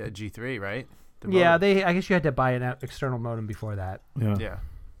iMac, the G3, right? I guess you had to buy an external modem before that. Yeah.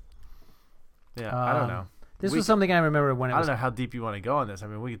 I don't know. This was something I remember when it I was. don't know how deep you want to go on this. I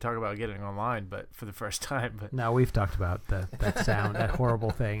mean, we could talk about getting online, but for the first time. But No, we've talked about that sound, that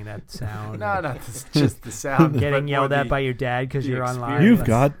horrible thing, that sound. no, it's just the sound. Getting but yelled more at the- by your dad because the you're online. experience. You've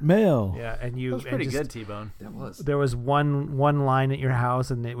got mail. Yeah, and you. That was and pretty just- good, T-Bone. That was. There was one line at your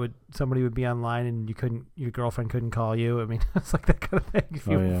house, and somebody would be online, and your girlfriend couldn't call you. I mean, it's like that kind of thing. If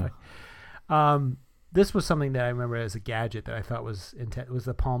you- Oh, yeah. This was something that I remember as a gadget that I thought was was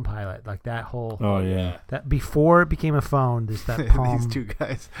the Palm Pilot, like that whole Oh yeah. that before it became a phone. That Palm. These two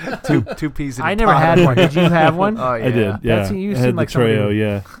guys, two pieces. I never had one. Did you have one? Oh yeah, I did. Yeah. That's- you I seem had like the somebody Treo.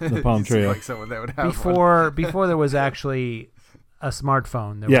 who- Yeah. The Palm You seem Treo. like someone that would have one. Before there was actually a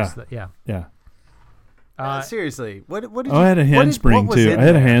smartphone. There Yeah. was Yeah. Seriously, what did Oh, I had a what handspring was too. in I had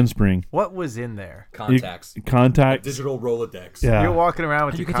a there? handspring. What was in there? Contacts. Contacts. Digital Rolodex. Yeah. You're walking around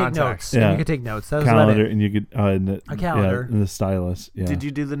with you your could take contacts. notes. Yeah. You could take notes. That was Calendar, about it. and you could and the, A calendar. Yeah, and the stylus. Yeah. Did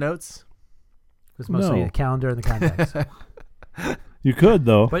you do the notes? It was mostly No. the calendar and the contacts. You could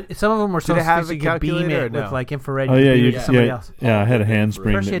though. But some of them were so Did it have a sophisticated you could beam calculator or it no? with like infrared. Oh you yeah, could beam you it to yeah. somebody yeah, else. yeah. I had a Oh,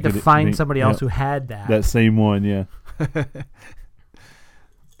 handspring. First, you had that to could- find make- somebody else yeah, who had that. that same one. Yeah.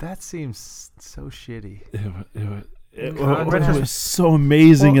 That seems so shitty. It Retros- was so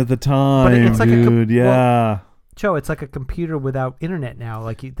amazing Well, at the time, it's like a dude. yeah. Joe, it's like a computer without internet now.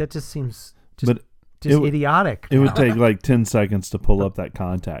 Like that just seems But just it- idiotic. It would take like 10 seconds to pull up that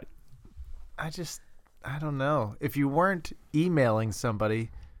contact. I don't know. If you weren't emailing somebody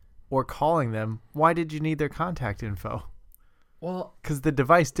or calling them, why did you need their contact info? Well, Because the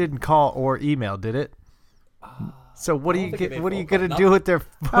device didn't call or email, did it? So what I are don't you think it made what are you phone gonna calls. do with their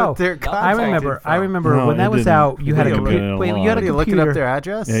Oh, their I contact I remember. info? I remember No, when it that was didn't. out. You It had a didn't computer. come in Wait, along. you had What a are you looking up computer. their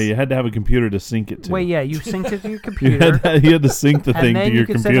address? Yeah, you had to have a computer to sync it to. Wait, yeah, you synced it to your You computer. had to sync the And thing then to you your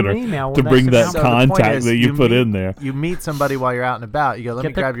could send them computer an email to when bring that's that the point contact is that you put meet- in there. You meet somebody while you're out and about. You go, let me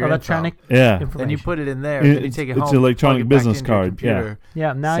Get the grab your electronic Yeah. information. info. And you put it in there. It- And then you it's- take it it's home. electronic plug it back business into your card, yeah. computer.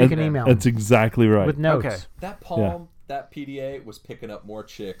 Yeah, now you can email That's exactly right. with notes. Okay. that Palm, that PDA was picking up more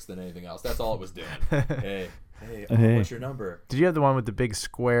chicks than anything else. That's all it was doing. hey, Hey. what's your number? Did you have the one with the big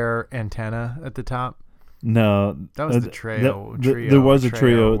square antenna at the top? No, That was the Treo. Trio, there was a Treo,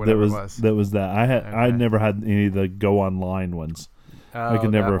 trio that whatever it was that. I Okay. never had any of the go online ones. I Oh,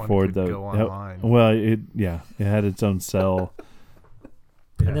 could never that one afford could those. Go online. Well, it had its own cell.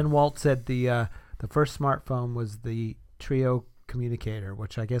 And then Walt said the first smartphone was the Trio communicator,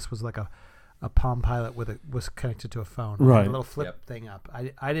 which I guess was like a Palm Pilot was connected to a phone. It had Right. a little flip Yep. thing up.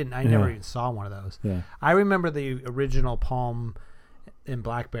 I didn't. I Yeah. never even saw one of those. Yeah. I remember the original Palm in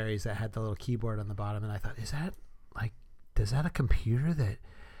Blackberries that had the little keyboard on the bottom, and I thought, is that a computer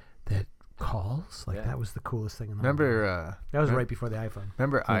that calls? Like Yeah. that was the coolest thing in the world. Remember? That was right before the iPhone.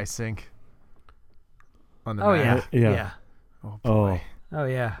 Remember iSync? On the Oh Mac? yeah, Yeah. yeah. Oh Oh, boy. Oh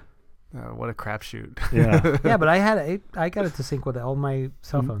yeah. What a crapshoot. yeah. Yeah, but I got it to sync with all my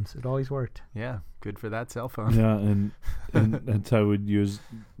cell Mm. phones. It always worked. Yeah, good for that cell phone. Yeah, and that's how I would use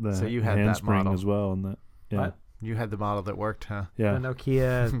the So you had that handspring model. as well. And that, yeah, What? You had the model that worked, huh? yeah. The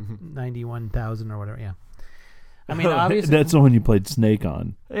Nokia 91,000 or whatever. Yeah. I mean, obviously, that's the one you played Snake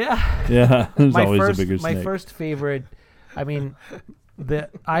on. yeah. Yeah, there's my always first, a bigger my snake. first favorite. I mean,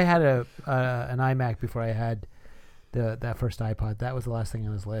 I had an iMac before I had that first iPod. That was the last thing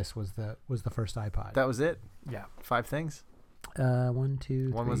on his list. Was the first iPod. That was it? Yeah. 5 things? 1,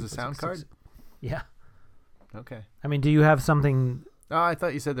 2, One 3, was a 4, sound 6, card? 6. Yeah. Okay. I mean, do you have something? Oh, I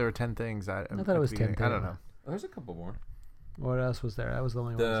thought you said there were 10 things. I thought it was 10 I don't things. know. There's a couple more. What else was there? That was the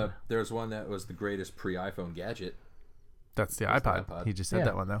only one. There's one that was the greatest pre-iPhone gadget. That's the Just the iPod. iPod. He just said Yeah.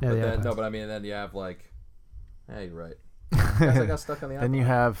 that one, though. Yeah, But the then, iPod. no, but I mean, then you have like, hey, you're right. Guys, I got stuck on the iPod. Then you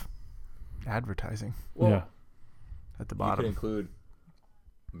have advertising well, Yeah. at the you could bottom. include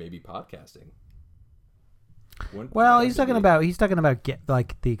maybe podcasting. Wouldn't Well, that he's have to talking about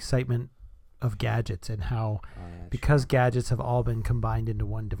like the excitement of gadgets and how be- because gadgets have all been combined into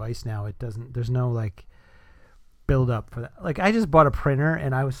one device now. There's no like build up for that. Like I just bought a printer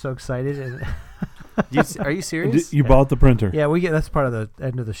and I was so excited. And Are you serious? You bought the printer. yeah, that's part of the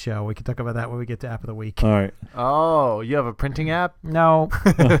end of the show. We can talk about that when we get to app of the week. All right. Oh, you have a printing app? No,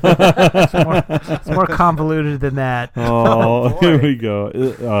 it's more convoluted than that. Oh, boy. here we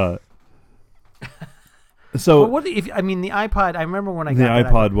go. So But what if I mean the iPod? I remember when I the got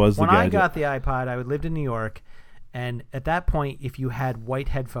that iPod was the when I gadget. got the iPod. I lived in New York, and at that point, if you had white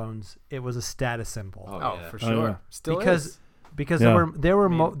headphones, it was a status symbol. Oh, Oh, yeah. for Oh, sure. yeah. Still because is. because Yeah. there were I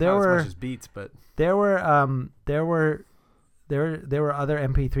mean, there not as were much as Beats, but there were other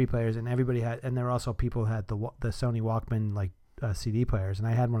MP3 players, and everybody had, and there were also people who had the Sony Walkman like CD players, and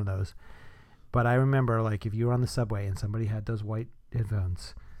I had one of those. But I remember, like, if you were on the subway and somebody had those white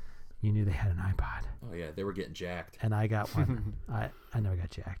headphones, you knew they had an iPod, Oh yeah, they were getting jacked. and I got one. I never got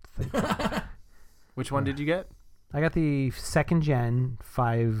jacked. Thank God. Which one did you get? I got the second gen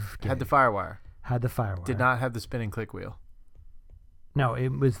 5 gig. Had the FireWire. Had the FireWire. Did not have the spinning click wheel. No, it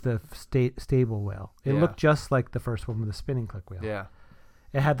was the stable wheel. It Yeah. looked just like the first one with the spinning click wheel. Yeah.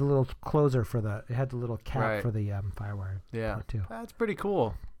 It had the little closer for the. It had the little cap Right. for the FireWire. Yeah. Too. That's pretty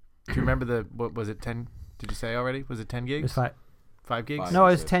cool. Do you remember what was it, 10? Did you say already? Was it 10 It gigs? was 5. 5 gigs? Five. No,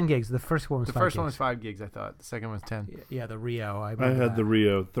 it was Six. 10 gigs. The first one was The 5 first gigs. one was 5 gigs, I thought. The second one was 10. Yeah, the Rio. I remember had the that.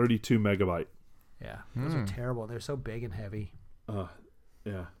 Rio 32 megabyte. Yeah, those are Mm. terrible. They're so big and heavy.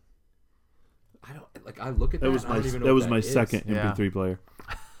 Yeah. I don't like. I look at that. That was and I don't my even know that what was my is. second Yeah. MP3 player.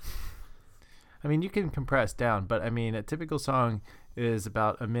 I mean, you can compress down, but I mean, a typical song is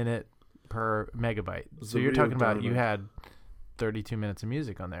about a minute per megabyte. So The you're Rio talking about you Dynamite. had 32 minutes of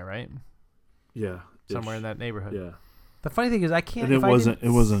music on there, right? Yeah. Somewhere in that neighborhood. Yeah. The funny thing is, I can't. And if it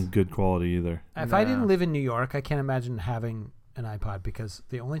wasn't good quality either. If I didn't No. live in New York, I can't imagine having an iPod because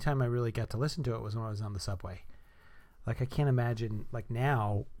the only time I really got to listen to it was when I was on the subway. Like I can't imagine like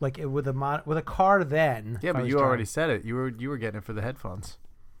now, like it, with a car then. Yeah, if I but was you already driving- said it. You were getting it for the headphones.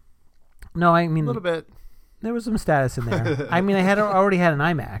 No, I A mean little bit. there was some status in there. I mean, I already had an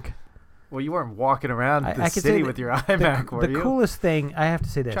iMac. Well, you weren't walking around I the could say city that with your iMac, were The you? coolest thing I have to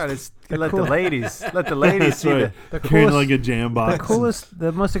say this. Trying to let cool- the ladies see right. The Carrying coolest, like a jam box. the coolest,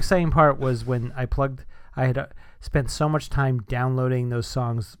 the most exciting part was when I had spent so much time downloading those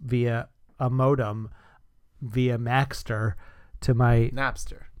songs via a modem, via Maxter, to my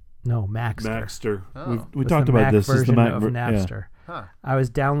Napster. Maxter. Maxter. Oh. We It was talked the about Mac this. This is the version Mac of ver- yeah. Napster. Huh. I was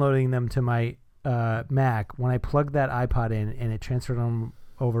downloading them to my Mac when I plugged that iPod in, and it transferred them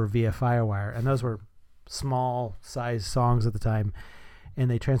over via FireWire, and those were small size songs at the time, and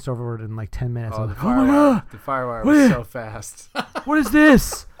they transferred over in like 10 minutes. Oh, I'm the like, oh my god, FireWire. The FireWire What was is- so fast. what is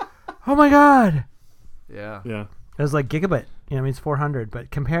this? Oh my god. Yeah. Yeah. It was like gigabit. You know, I mean, it's 400, but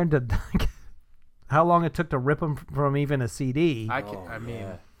compared to how long it took to rip them from even a CD, I Oh, mean,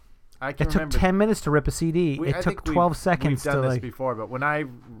 yeah. I can it took remember 10 minutes to rip a CD. I It think took we've- 12 seconds We've done to this like. before, but when I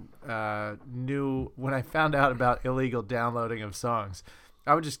when I found out about illegal downloading of songs,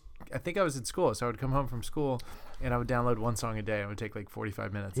 I think I was in school, so I would come home from school and I would download one song a day. It would take like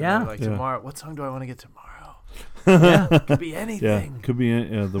 45 minutes. And Yeah? I'd be like Yeah. tomorrow, what song do I want to get tomorrow? Yeah. Could be Yeah. anything. Could be.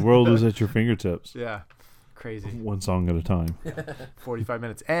 The world is at your fingertips. Yeah. Crazy. One song at a time. 45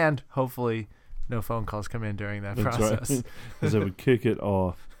 minutes, and hopefully no phone calls come in during that That's process. right. Because it would kick it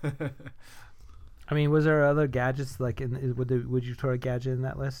off. I mean, was there other gadgets like would you throw a gadget in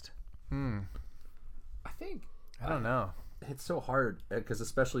that list? I think I don't know. it's so hard because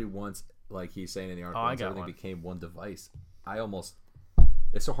especially once, like he's saying in the article, I once got everything one. became one device.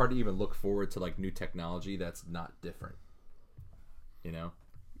 It's so hard to even look forward to like new technology that's not different. You know?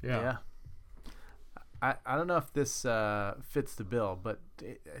 Yeah. I don't know if this fits the bill, but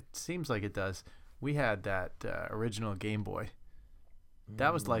it seems like it does. We had that original Game Boy.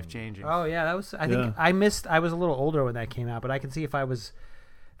 That was life changing. Oh yeah, that was. I Yeah. think I missed. I was a little older when that came out, but I can see if I was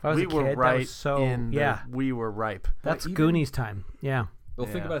we a kid, were that right was so in. We were ripe. That's even- Goonies time. Yeah. Well,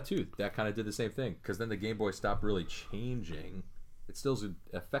 think Yeah. about it too. That kind of did the same thing because then the Game Boy stopped really changing. It's still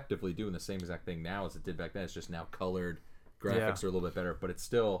effectively doing the same exact thing now as it did back then. It's just now colored. Graphics are a little bit better, but it's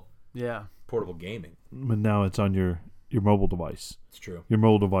still Yeah. portable gaming. But now it's on your mobile device. It's true. Your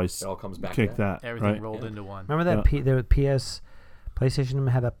mobile device It all comes back. kick to that. Everything right? rolled Yeah. into one. Remember that Yeah. the PlayStation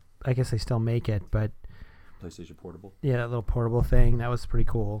had a. I guess they still make it, but PlayStation Portable. yeah, that little portable thing that was pretty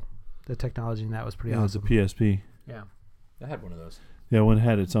cool. The technology in that was pretty Yeah, it was a awesome. PSP. Yeah, I had one of those. Yeah, one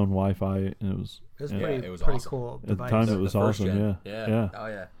had its own Wi-Fi, and it was it was Yeah, pretty. it was pretty awesome. cool at the device. time it The was first awesome. gen. Yeah, Yeah. yeah. Oh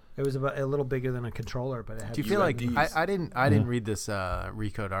yeah. It was about a little bigger than a controller, but it had. Do you feel like USBs. I didn't Yeah. read this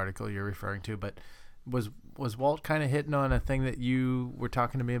Recode article you're referring to, but was Walt kind of hitting on a thing that you were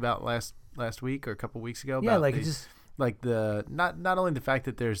talking to me about last week or a couple weeks ago? Yeah, about like it the- just. like the not only the fact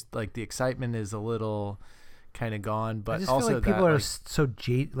that there's like the excitement is a little kind of gone, I but just also feel like people that, are like, so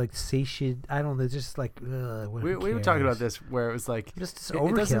satiated. I don't know. They're just like. Ugh, we were talking about this where it was like Just it's it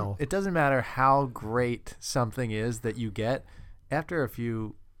overkill. doesn't matter how great something is that you get after a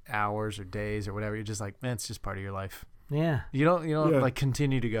few hours or days or whatever. You're just like, man, it's just part of your life. Yeah, You don't Yeah. like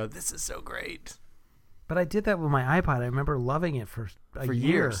continue to go, this is so great but I did that with my iPod. I remember loving it for a for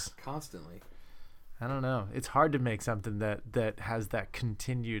year. years. Constantly. I don't know. It's hard to make something that has that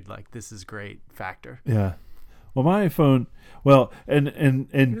continued like this is great factor. Yeah. Well, my iPhone. Well, and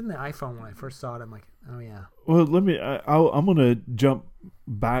Even the iPhone, when I first saw it, I'm like, oh yeah. well, let me. I'm gonna jump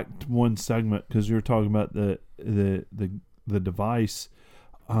back to one segment because you were talking about the device.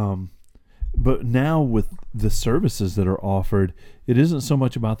 But now with the services that are offered, it isn't so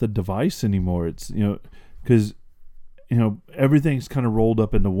much about the device anymore. It's, because, everything's kind of rolled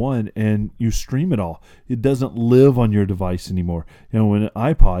up into one and you stream it all. It doesn't live on your device anymore. When an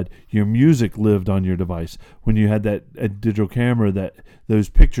iPod, your music lived on your device. When you had that a digital camera, that those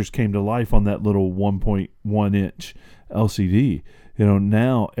pictures came to life on that little 1.1 inch LCD.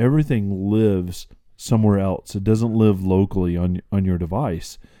 Now everything lives somewhere else. It doesn't live locally on your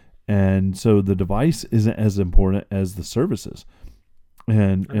device. And so the device isn't as important as the services.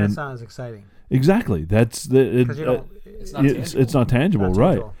 And that's not as exciting. Exactly. That's it's not tangible. It's not tangible, Not right?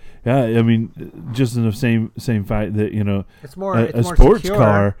 tangible. Yeah, I mean, just in the same fact that It's more a it's more sports secure.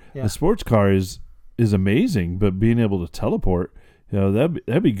 car, Yeah. a sports car is amazing, but being able to teleport,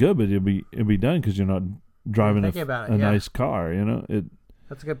 that'd be good, but it'd be done because you're not driving Thinking about it, a yeah. nice car.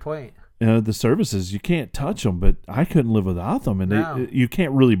 That's a good point. The services, you can't touch them, but I couldn't live without them, and No. you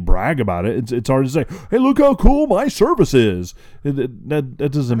can't really brag about it. It's hard to say, "Hey, look how cool my service is." That doesn't I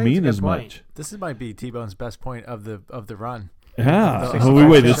think it's a mean good as point. much. This might be T-Bone's best point of the run. Yeah, 65 we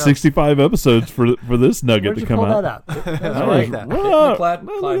waited shows. 65 episodes for this nugget Where'd to you come pull out. that up? That's I right. like that. Whoa, The look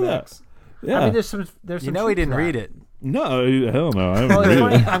at climax. that. Yeah. I mean, there's some You know he truth didn't to read that. it. No, hell no. I haven't Well, it's read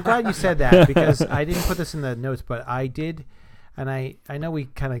funny. it. I'm glad you said that because I didn't put this in the notes, but I did, and I know we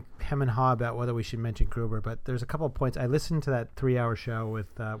kind of hem and haw about whether we should mention Gruber, but there's a couple of points. I listened to that 3-hour show with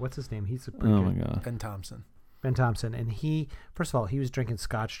what's his name? He's a pretty Oh good- my god. Ben Thompson. Ben Thompson, and he, first of all, he was drinking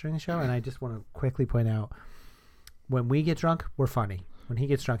scotch during the show, and I just want to quickly point out, when we get drunk, we're funny. When he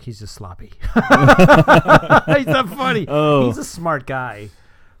gets drunk, he's just sloppy. He's not funny. Oh. He's a smart guy,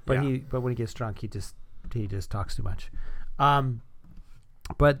 but Yeah. but when he gets drunk, he just talks too much.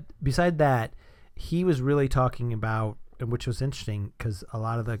 But beside that, he was really talking about, and which was interesting because a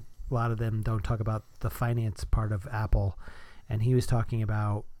lot of them don't talk about the finance part of Apple, and he was talking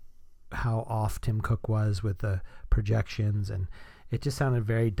about how off Tim Cook was with the projections, and it just sounded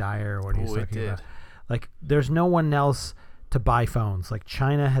very dire when he was Oh, it talking did. about. Like, there's no one else to buy phones. Like,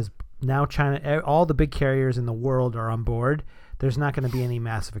 China, all the big carriers in the world are on board. There's not going to be any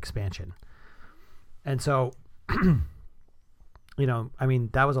massive expansion. And so, I mean,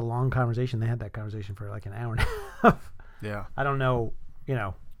 that was a long conversation. They had that conversation for like an hour and a half. Yeah. I don't know,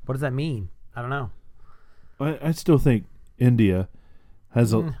 what does that mean? I don't know. I still think India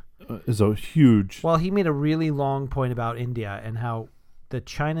has is a huge. Well, he made a really long point about India and how the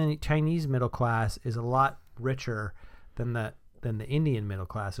Chinese middle class is a lot richer than the Indian middle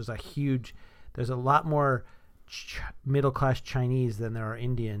class. There's a lot more middle class Chinese than there are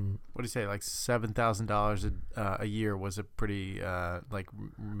Indian. What do you say? Like $7,000 a year was a pretty like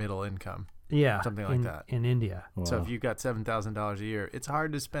middle income. Yeah, Something like that. in India, Wow. So if you've got $7,000 a year, it's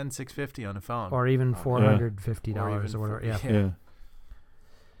hard to spend $650 on a phone. or even $450 Or or, even whatever. Yeah. yeah,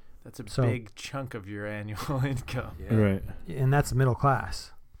 That's a So- big chunk of your annual income. Yeah. right, And that's middle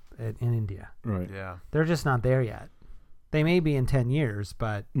class in India. right, Yeah. They're just not there yet. They may be in 10 years,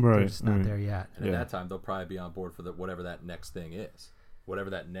 but they're Right, just not right. there yet. And Yeah. at that time, they'll probably be on board for whatever that next thing is, whatever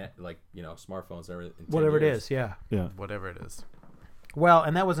that smartphones and everything. in 10 Whatever it years. is, yeah. yeah. Whatever it is. Well,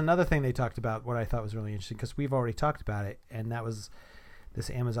 and that was another thing they talked about, what I thought was really interesting, because we've already talked about it, and that was this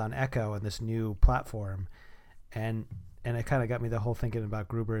Amazon Echo and this new platform. And it kind of got me the whole thinking about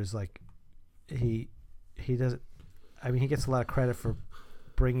Gruber is like, he doesn't, I mean, he gets a lot of credit for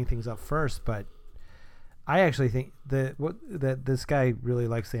bringing things up first, but I actually think that this guy really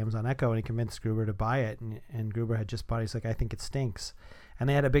likes the Amazon Echo, and he convinced Gruber to buy it, and Gruber had just bought it. He's like, I think it stinks. And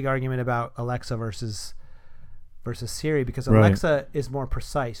they had a big argument about Alexa versus Siri, because Right. Alexa is more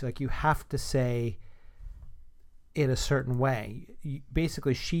precise. Like, you have to say it a certain way.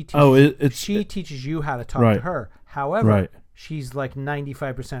 Basically, she teaches you how to talk Right. to her. However, Right. she's like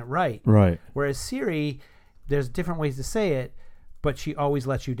 95% right. Right. Whereas Siri, there's different ways to say it, but she always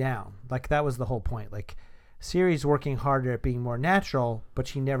lets you down. Like, that was the whole point. Like, Siri's working harder at being more natural, but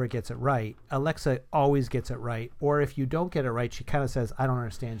she never gets it right. Alexa always gets it right. Or if you don't get it right, she kind of says, I don't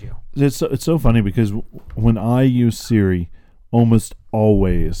understand you. It's so funny because when I use Siri, almost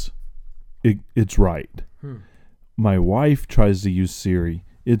always it's right. My wife tries to use Siri,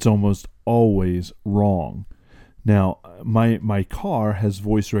 it's almost always wrong. Now, my car has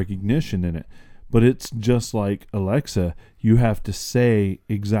voice recognition in it, but it's just like Alexa. You have to say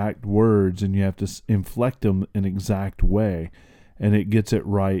exact words and you have to inflect them an exact way, and it gets it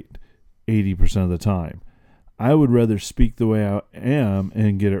right 80% of the time. I would rather speak the way I am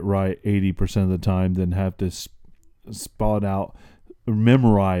and get it right 80% of the time than have to spot out or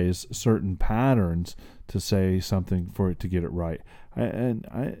memorize certain patterns to say something for it to get it right.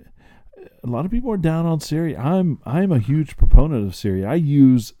 A lot of people are down on Siri. I'm a huge proponent of Siri. I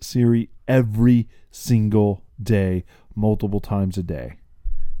use Siri every single day, multiple times a day,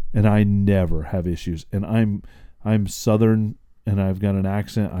 and I never have issues. And I'm Southern, and I've got an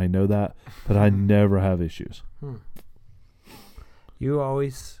accent. I know that, but I never have issues.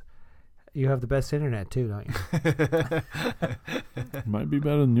 You have the best internet too, don't you? Might be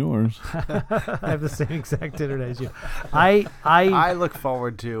better than yours. I have the same exact internet as you. I look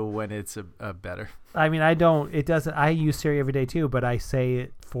forward to when it's a better. I mean, I don't. It doesn't. I use Siri every day too, but I say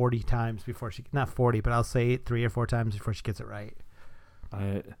it 40 times before she. Not 40, but I'll say it 3 or 4 times before she gets it right.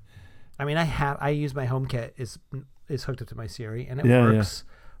 I mean, I use my HomeKit is hooked up to my Siri, and it works,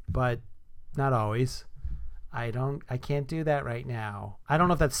 but not always. I can't do that right now. I don't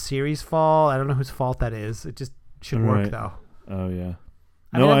know if that's Siri's fault. I don't know whose fault that is. It just should work though. Oh yeah.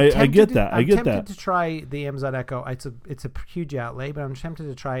 I get that. I get that. I'm tempted to try the Amazon Echo. It's a huge outlay, but I'm tempted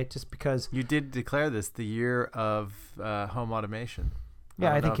to try it just because. You did declare this the year of home automation.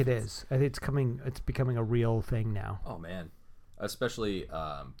 Yeah, I think it is. I think it's becoming a real thing now. Oh man, especially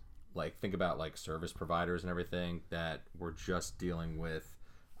like think about like service providers and everything that we're just dealing with.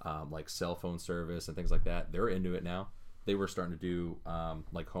 Like cell phone service and things like that, they're into it now. They were starting to do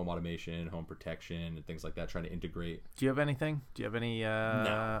like home automation, home protection, and things like that, trying to integrate. Do you have anything? Do you have any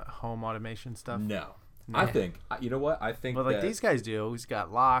home automation stuff? No. I think, you know what? I think well, like these guys do. He's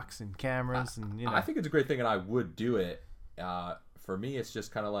got locks and cameras, and I think it's a great thing, and I would do it. For me, it's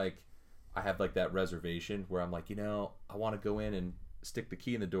just kind of like I have like that reservation where I'm like, I want to go in and stick the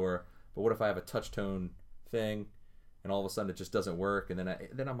key in the door, but what if I have a touch tone thing? And all of a sudden it just doesn't work, and then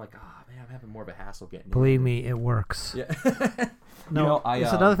I'm like, man, I'm having more of a hassle getting. Believe me, it works. Yeah. No,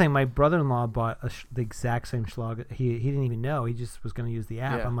 it's another thing. My brother-in-law bought the exact same schlog. He didn't even know. He just was going to use the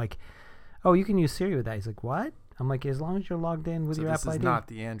app. Yeah. I'm like, oh, you can use Siri with that. He's like, what? I'm like, as long as you're logged in with your Apple ID. This is not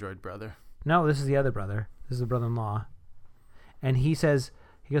the Android brother. No, this is the other brother. This is the brother-in-law. And he goes,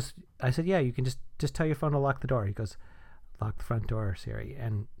 I said, yeah, you can just tell your phone to lock the door. He goes, lock the front door, Siri.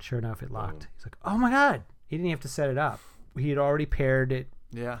 And sure enough, it locked. He's like, oh my God. He didn't have to set it up. He had already paired it.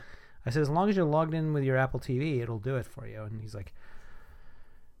 Yeah. I said, as long as you're logged in with your Apple TV, it'll do it for you. And he's like,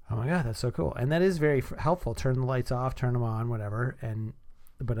 oh my God, that's so cool. And that is very helpful. Turn the lights off, turn them on, whatever.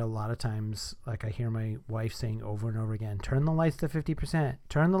 But a lot of times, like I hear my wife saying over and over again, turn the lights to 50%.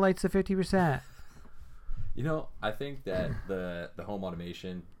 Turn the lights to 50%. I think that the home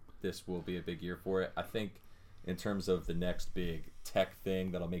automation, this will be a big year for it. I think in terms of the next big tech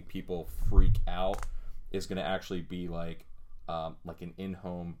thing that'll make people freak out is going to actually be like an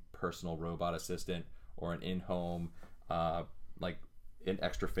in-home personal robot assistant, or an in-home like an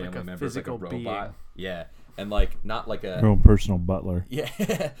extra family member, like a robot. Being. Yeah, and like not like a your own personal butler. Yeah.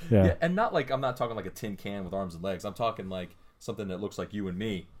 Yeah, and not like, I'm not talking like a tin can with arms and legs. I'm talking like something that looks like you and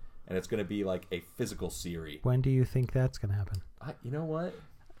me, and it's going to be like a physical Siri. When do you think that's going to happen? You know what?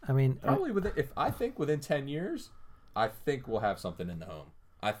 I mean, probably within 10 years, I think we'll have something in the home.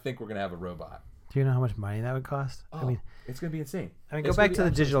 I think we're going to have a robot. Do you know how much money that would cost? I mean, it's going to be insane. Go back to the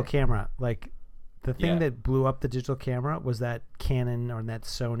digital camera. Like, the thing that blew up the digital camera was that Canon or that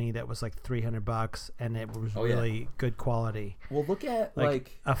Sony that was like $300, and it was really good quality. Well, look at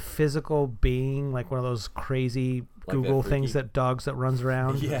like a physical being, like one of those crazy Google things that dogs that runs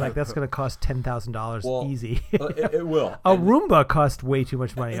around. Yeah. Like that's going to cost $10,000 easy. It will. A Roomba costs way too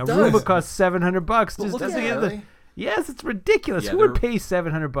much money. Roomba costs $700 just to get the. Yes, it's ridiculous. Who would pay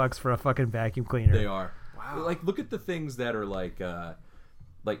 $700 for a fucking vacuum cleaner? They are. Wow. Like, look at the things that are like you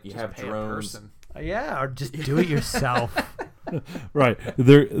just have drones. Yeah, or just do it yourself. Right.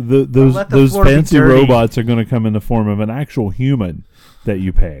 Those fancy robots are going to come in the form of an actual human that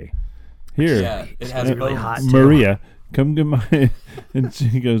you pay. Here, yeah, it has really hot. Maria, come get my, and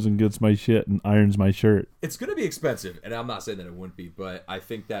she goes and gets my shit and irons my shirt. It's going to be expensive, and I'm not saying that it wouldn't be, but I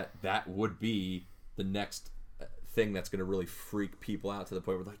think that would be the next thing that's going to really freak people out to the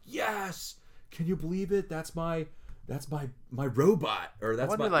point where they're like, yes, can you believe it? That's my robot, or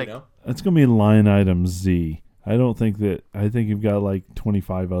that's my, like, It's going to be line item Z. I think you've got like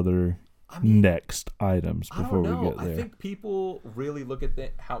 25 other next items before we get there. I think people really look at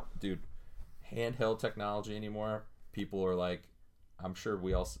handheld technology anymore. People are like, I'm sure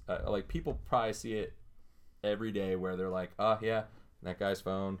we all like, people probably see it every day where they're like, oh yeah, that guy's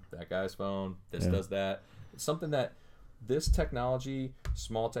phone, this does that. It's something that this technology,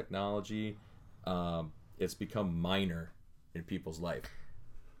 small technology, it's become minor in people's life.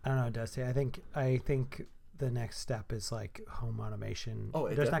 I don't know, Dusty. I think the next step is like home automation.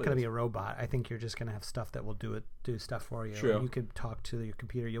 There's not going to be a robot. I think you're just going to have stuff that will do stuff for you. True. You could talk to your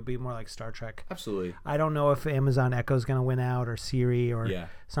computer. You'll be more like Star Trek. Absolutely. I don't know if Amazon Echo is going to win out, or Siri, or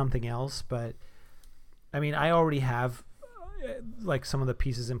something else, but I mean, I already have like some of the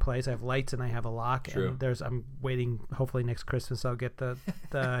pieces in place. I have lights and I have a lock. True. And I'm waiting. Hopefully next Christmas I'll get the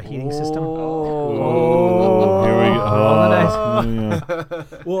heating system. Oh, here we go. Oh, Yeah.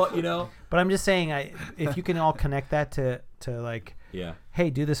 Well, you know. But I'm just saying, if you can all connect that to like, Yeah. hey,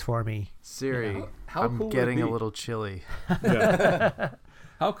 do this for me. Siri, How I'm cool would it getting a be? little chilly.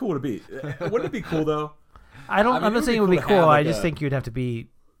 How cool would it be? Wouldn't it be cool though? I don't. I mean, I'm it not would saying be it would cool be to cool. have, I like, just a- think you'd have to be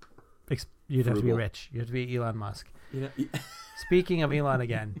Frugal. rich. You have to be Elon Musk. You know. Speaking of Elon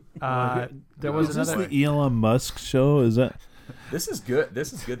again, there was Is this another. the Elon Musk show? Is that This is good.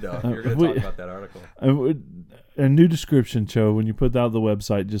 This is good though. You're going to Wait. talk about that article. a new description show? When you put out the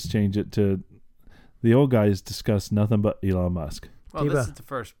website, just change it to the old guys discuss nothing but Elon Musk Well, T-Bone. this is the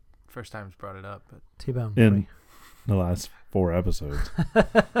first time it's brought it up. But T-Bone. in the last 4 episodes.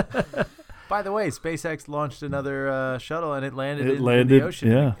 by the way, SpaceX launched another shuttle and it landed It in landed, the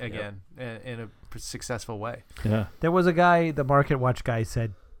ocean yeah. again in a successful way. Yeah. There was a guy, the Market Watch guy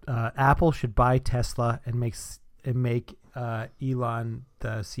said, Apple should buy Tesla and make Elon the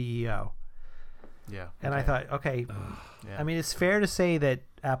CEO. Yeah. And I thought, okay, Yeah. I mean, it's fair to say that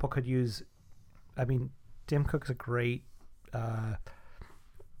Apple could use. I mean, Tim Cook's a great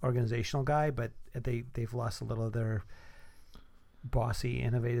organizational guy, but they've lost a little of their bossy,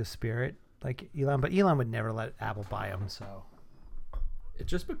 innovative spirit, like Elon. But Elon would never let Apple buy him. So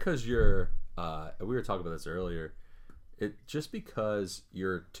Just because you're, we were talking about this earlier. Just because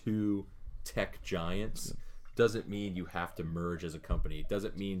you're two tech giants doesn't mean you have to merge as a company. It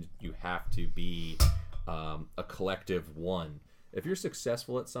doesn't mean you have to be a collective one. If you're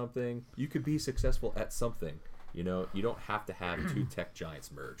successful at something, you could be successful at something. You know, you don't have to have two tech giants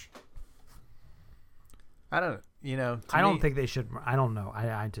merge. I don't. You know. I don't think they should. I don't know.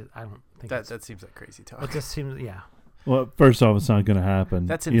 I don't think that seems like crazy talk. it just seems. Yeah. Well, first off, it's not going to happen.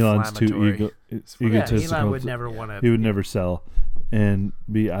 That's Elon's too inflammatory. Yeah, egotistical. Elon would never want He to. would never sell, and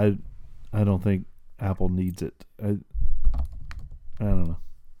I don't think Apple needs it. I don't know.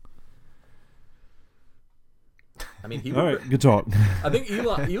 I mean, he All would, right, good talk. I think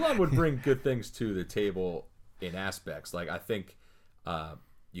Elon would bring good things to the table in aspects. Like I think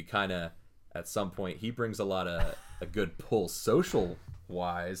you kind of at some point he brings a lot of a good pull social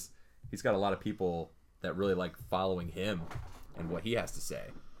wise. He's got a lot of people that really like following him and what he has to say.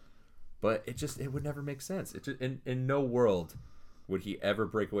 But it would never make sense. It just, in no world would he ever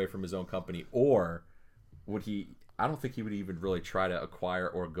break away from his own company, or would he? I don't think he would even really try to acquire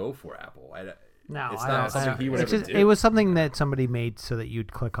or go for Apple. No, it's I not don't. something he would It's ever just, do. it was something that somebody made so that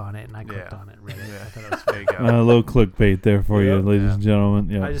you'd click on it, and I clicked Yeah. on it. Really, Yeah. I thought it was. There you go. A little clickbait there for you, Yeah. ladies and gentlemen.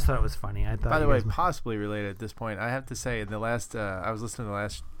 Yeah. I just thought it was funny. I thought. By the you way, guys- possibly related at this point, I have to say, in the last, I was listening to the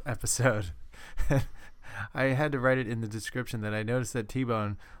last episode. I had to write it in the description that I noticed that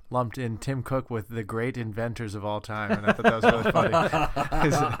T-Bone lumped in Tim Cook with the great inventors of all time, and I thought that was really funny.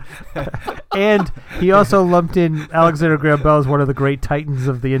 and he also lumped in Alexander Graham Bell as one of the great titans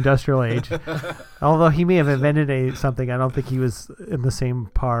of the industrial age. Although he may have invented something, I don't think he was in the same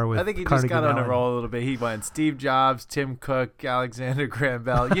par with. I think he just Carnegie got on a Mellon. roll a little bit. He went Steve Jobs, Tim Cook, Alexander Graham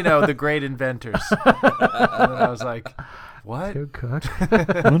Bell, you know, the great inventors. And then I was like, what? Tim Cook.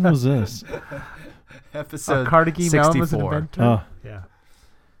 When was this? Episode Carnegie Mellon was an 64. inventor. Oh, Yeah,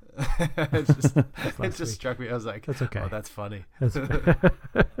 it last just week. struck me. I was like, That's okay. oh, that's funny. That's,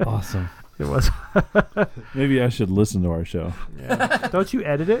 awesome. it was. Maybe I should listen to our show. Yeah. Don't you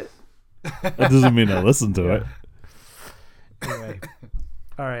edit it? That doesn't mean I listen to it. Anyway.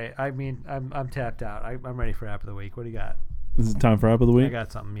 All right. I mean, I'm tapped out. I'm ready for app of the week. What do you got? Is it time for App of the I Week?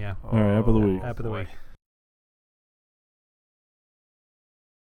 got something. Yeah. All right, app of the week. App of the boy. week.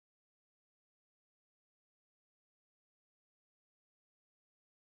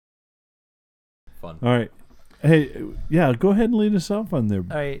 Fun. All right. Hey, yeah, go ahead and lead us off on there.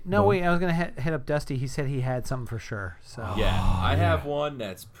 All right. No, Bob. wait. I was gonna hit up Dusty. He said he had something for sure. So Yeah, I have one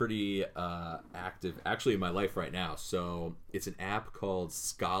that's pretty active actually in my life right now. So it's an app called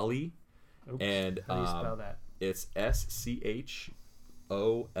Scholly, Oops. and How do you spell that? it's SCHOLLY,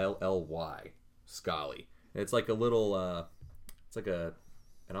 Scholly. And it's like a little, and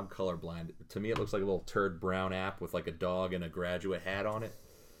I'm colorblind. To me, it looks like a little turd brown app with like a dog and a graduate hat on it.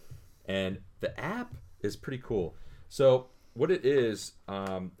 And the app is pretty cool. So what it is,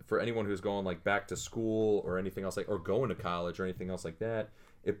 for anyone who's going like back to school or anything else, like, or going to college or anything else like that,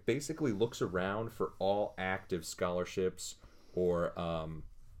 it basically looks around for all active scholarships or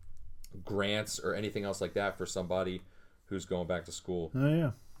grants or anything else like that for somebody who's going back to school. Oh,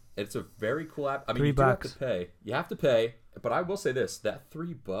 yeah. It's a very cool app. I mean, $3. you do have to pay. You have to pay, but I will say this: that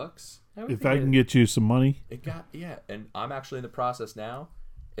 $3, If I can get you some money, it got and I'm actually in the process now.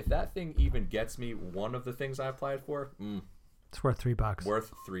 If that thing even gets me one of the things I applied for, It's worth $3.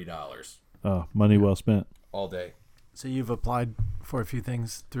 Worth $3 Oh, money well spent. all day. So you've applied for a few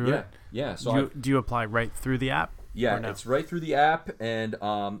things through it. Yeah. So Do you apply right through the app? yeah, or no? it's right through the app, and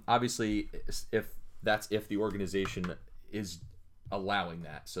obviously, if the organization is allowing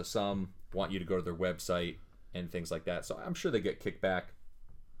that. So some want you to go to their website and things like that. So I'm sure they get kickback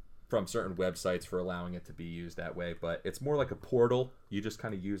from certain websites for allowing it to be used that way, but it's more like a portal. You just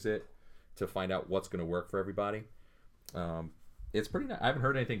kind of use it to find out what's going to work for everybody. It's pretty nice. I haven't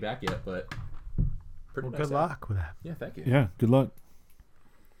heard anything back yet, but pretty Well, nice. good app. luck with that. Yeah, thank you. Yeah, good luck.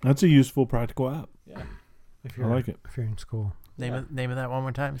 That's a useful, practical app. Yeah. If I like it. If you're in school. Name of that one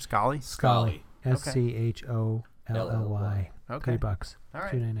more time. Scully. Scully. SCHOLLY. Okay. $3. All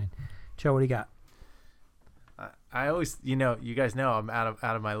right. $2.99. Joe, what do you got? I always, you guys know I'm out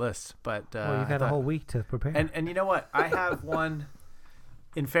of my list, but Well, you've I had a thought- whole week to prepare. And you know what? I have one.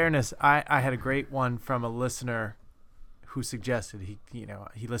 In fairness, I had a great one from a listener who suggested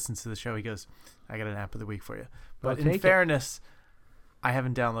he listens to the show. He goes, "I got an app of the week for you." But Well, in take it. fairness, I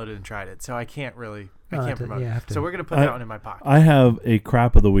haven't downloaded and tried it, so I can't really. I No, can't have to- promote yeah, it. have to- So we're gonna put that one in my pocket. I have a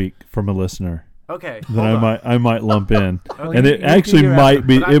crap of the week from a listener Okay. that I might lump in, Well, and you- it you do actually your might effort.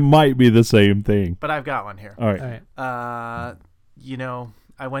 be But it might be the same thing. But I've got one here. All right. All right.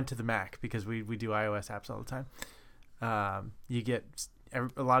 I went to the Mac because we do iOS apps all the time. You get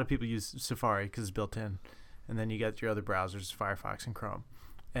a lot of people use Safari because it's built in, and then you get your other browsers, Firefox and Chrome,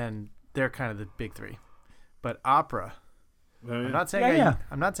 and they're kind of the big three. But Opera, I'm not saying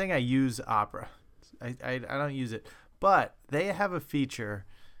I'm not saying I use Opera. I don't use it, but they have a feature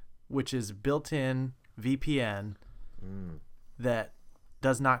which is built-in VPN that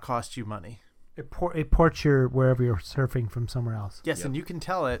does not cost you money. It ports your wherever you're surfing from somewhere else. Yes, Yep. and you can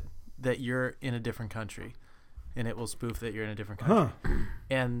tell it that you're in a different country, and it will spoof that you're in a different country.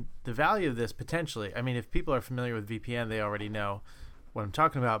 And the value of this potentially, I mean, if people are familiar with VPN, they already know what I'm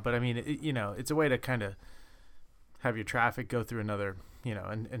talking about. But I mean, it's a way to kind of have your traffic go through another,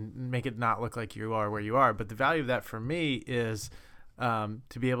 and make it not look like you are where you are. But the value of that for me is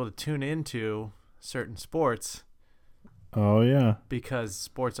to be able to tune into certain sports, Oh yeah. because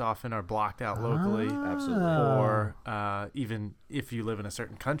sports often are blocked out locally. Absolutely. Or even if you live in a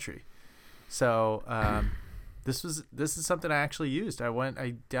certain country. So this is something I actually used. I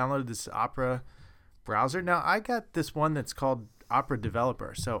downloaded this Opera browser. Now I got this one that's called Opera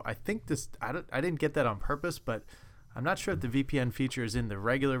Developer. So I think I didn't get that on purpose, but I'm not sure if the VPN feature is in the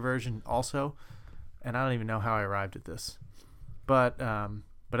regular version also, and I don't even know how I arrived at this. But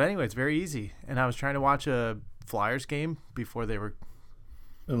anyway, it's very easy. And I was trying to watch a Flyers game before they were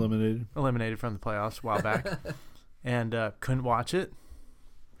eliminated from the playoffs a while back, and couldn't watch it.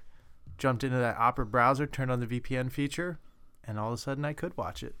 Jumped into that Opera browser, turned on the VPN feature, and all of a sudden I could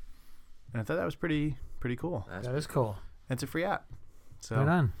watch it. And I thought that was pretty cool. That is cool. And it's a free app. So Right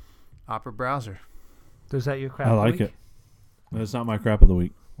on. Opera browser. Is that your crap? I of the like week? it. That's not my crap of the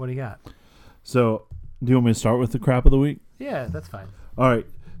week. What do you got? So, do you want me to start with the crap of the week? Yeah, that's fine. All right.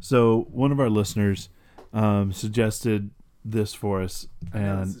 So, one of our listeners suggested this for us, I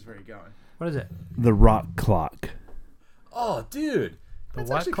know this and is where you're going. What is it? the Rock Clock. Oh, dude. That's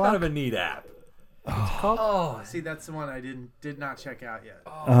what actually clock? kind of a neat app. Oh, see, that's the one I did not check out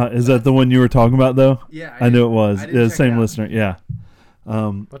yet. Is that the one you were talking about, though? Yeah, I knew it was. I Yeah, didn't check same it out. listener. Yeah.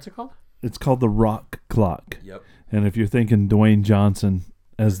 What's it called? It's called the Rock Clock. Yep, And if you're thinking Dwayne Johnson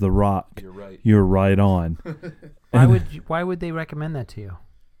as the Rock, you're right. you're right on. Why would they recommend that to you?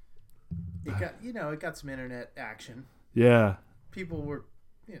 It got some internet action. Yeah. People were,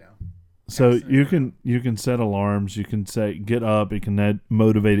 So Excellent. you can set alarms. You can say get up. It can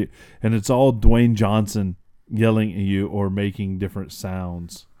motivate it, and it's all Dwayne Johnson yelling at you or making different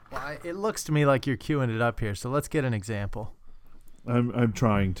sounds. Well, it looks to me like you're queuing it up here. So let's get an example. I'm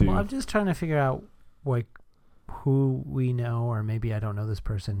trying to. Well, I'm just trying to figure out who we know, or maybe I don't know this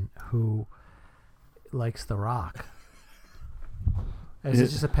person who likes The Rock. Is it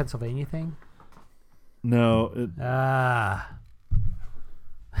just a Pennsylvania thing? No,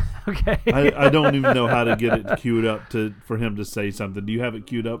 Okay. I don't even know how to get it queued up for him to say something. Do you have it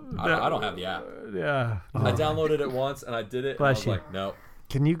queued up? I don't have the app. Yeah. I downloaded it once and I did it. And I Bless was you. like, no.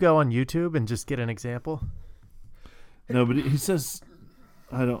 Can you go on YouTube and just get an example? No, but he says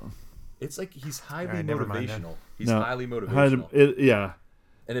I don't. It's like he's highly All right, never mind then. motivational. He's No. highly motivational. Yeah.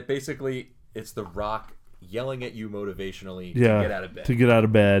 And it's The Rock yelling at you motivationally Yeah. to get out of bed. To get out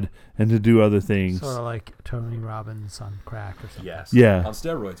of bed and to do other things. Sort of like Tony Robbins on crack or something. Yes. Yeah. On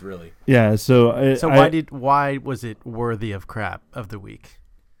steroids, really. Yeah. So So why was it worthy of crap of the week?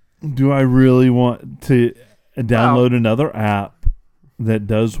 do I really want to download another app that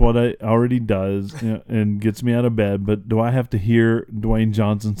does what I already does and gets me out of bed. But do I have to hear Dwayne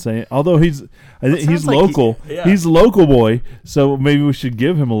Johnson say it? Although he's local. Yeah. He's a local boy, so maybe we should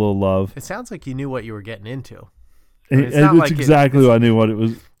give him a little love. It sounds like you knew what you were getting into. It's not like exactly what I knew what it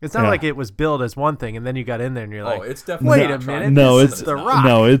was. It's not like it was billed as one thing, and then you got in there and you're like, it's definitely wait not a trying minute, to No, be it's something The not. Rock.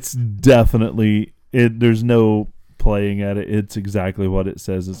 No, it's definitely it. There's no playing at it. It's exactly what it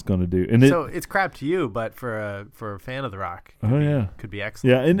says it's going to do. And so it's crap to you, but for a fan of The Rock, could be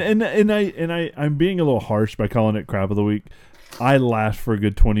excellent. Yeah, and I'm being a little harsh by calling it crap of the week. I laughed for a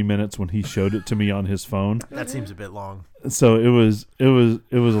good 20 minutes when he showed it to me on his phone. That seems a bit long. So it was a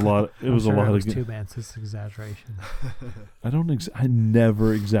lot. It was a lot of. 2 minutes. It's exaggeration. I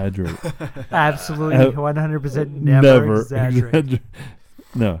never exaggerate. Absolutely, 100% never exaggerate.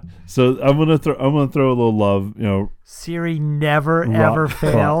 No. So I'm gonna throw a little love. Siri never ever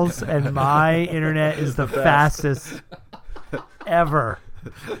fails, and my internet is the fastest ever.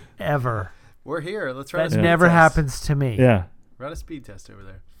 We're here. Let's run a That speed never test. happens to me. Yeah. Run a speed test over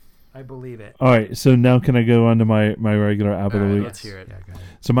there. I believe it. All right. So now can I go on to my regular app of the week? Let's hear it. Yeah, go ahead.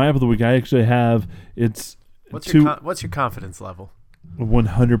 So my app of the week, I actually have What's your confidence level?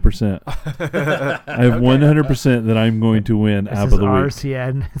 100%. I have 100% that I'm going to win This app is of the week.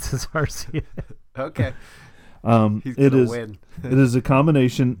 RCN. This is RCN. Okay. He's It gonna is. win. It is a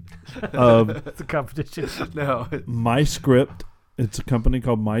combination of It's a competition. No. MyScript. It's a company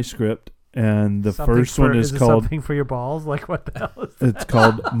called MyScript, and the Something first one is it called. something for your balls. Like what the hell is It's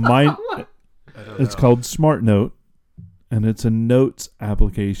called I don't It's know. called SmartNote, and it's a notes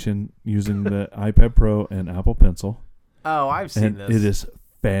application using the iPad Pro and Apple Pencil. Oh, I've seen And this. it is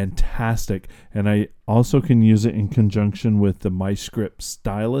fantastic. And I also can use it in conjunction with the MyScript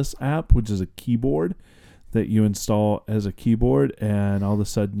Stylus app, which is a keyboard that you install as a keyboard, and all of a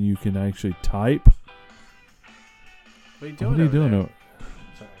sudden you can actually type. What are you doing? What are you over doing? there?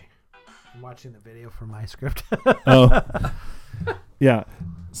 Sorry. I'm watching the video for my script. Oh, yeah.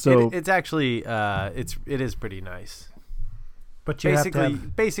 So it's actually it is pretty nice. But you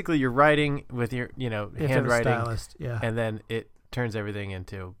Basically, you're writing with your you have to have a handwriting, stylist. Yeah. and then it turns everything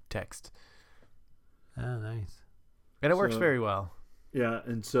into text, Oh, nice. and it works So- very well. yeah,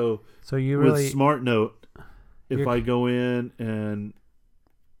 and so So you with really SmartNote, if You're- I go in and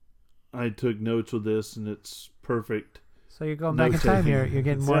I took notes with this, and it's perfect. so you're going back in time. note-taking. You're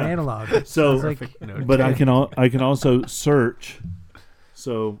getting more Yeah. analog. So, Sounds like Perfect note. but I can also search.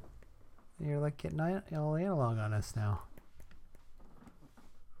 So you're like getting all analog on us now.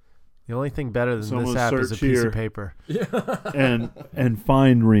 The only thing better than So I'm this gonna app is a search piece here. of paper. and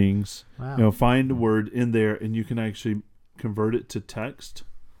find rings. Wow. Find a word in there, and you can actually convert it to text,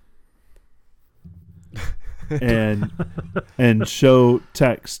 and show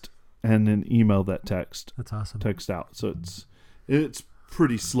text, and then email that text That's awesome. out. So it's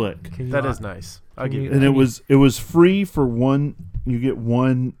pretty slick. Can you That au- is nice. I'll can give you- you And that. it was free for one. You get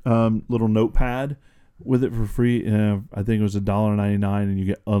one little notepad with it for free. I think it was $1.99, and you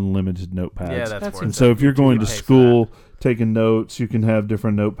get unlimited notepads. Yeah, That's that's worth And it. so if you're going to pay for school taking notes, you can have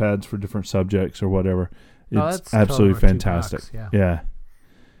different notepads for different subjects or whatever. It's Oh, that's absolutely totally worth fantastic. $2, yeah. Yeah.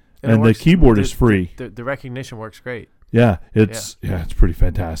 it And the works- keyboard is free. The recognition works great. Yeah, it's pretty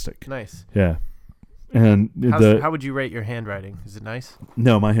fantastic. Nice. Yeah. And How would you rate your handwriting? Is it nice?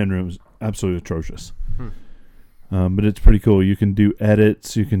 no, my handwriting was absolutely atrocious. Hmm. But it's pretty cool. You can do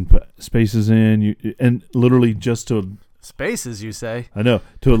edits. You can put spaces in. And literally just to Spaces, you say? to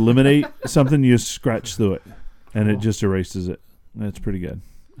eliminate something, you scratch through it, and it Cool. just erases it. That's pretty good.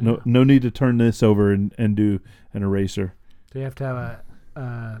 No need to turn this over and do an eraser. Do you have to have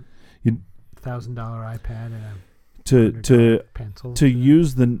a You- $1,000 iPad and a To $100 pencil? to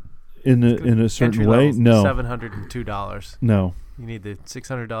use in a certain Entry way. level's No, $702. no, You need the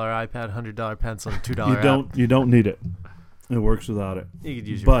 $600 iPad, $100 pencil, and $2 you app. don't. You don't need it. It works without it. You could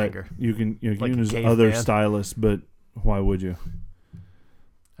use your But finger. you can Like a use caveman. other stylists. But why would you?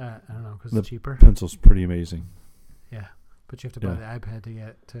 I don't know, because The it's cheaper. Pencil's pretty amazing. Yeah, but you have to buy the iPad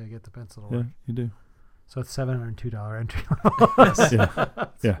to get the pencil to Yeah, work. you do. So it's $702 entry. Yeah,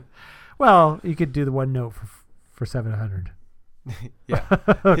 yeah. Well, you could do the OneNote for $700. Yeah,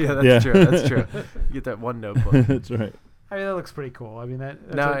 that's Yeah. true. That's true. You get that one notebook. That's right. I mean, that looks pretty cool. I mean, that's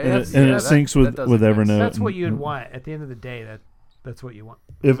No, what- it And, That's- it, and yeah, it that- syncs that with does look Evernote. nice. that's what you'd and- want at the end of the day. That's what you want.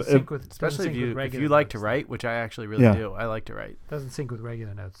 If, Doesn't if sync with, Especially doesn't sync with if regular you like to notes, write, which I actually really Yeah. do. I like to write. though. Doesn't sync with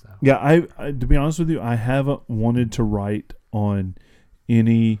regular notes though. yeah, I to be honest with you, I haven't wanted to write on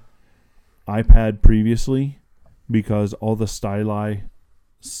any iPad previously because all the styli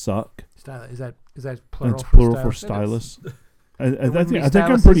suck. Style is that plural? It's plural for stylus? stylus. I wouldn't think be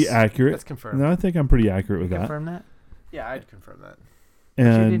I'm pretty styluses? accurate. That's confirmed. No, I think I'm pretty accurate with that. Confirm that. Yeah, I'd confirm that. But you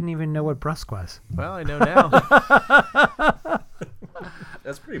And didn't even know what brusque was. Well, I know now.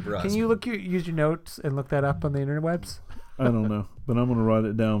 That's pretty brusque. Can you use your notes and look that up on the interwebs? I don't know, but I'm gonna write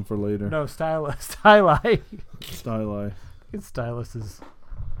it down for later. No, styli. Styli. It's styluses.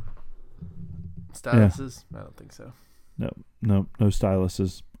 Styluses? I don't think so. No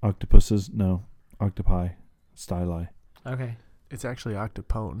styluses. Octopuses? No. Octopi. Styli. Okay. It's actually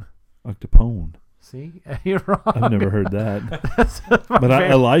octopone. Octopone. See, you're wrong. I've never heard that, That's my but I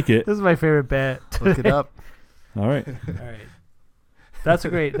favorite- like it. This is my favorite bet. Look it up. All right. All right. That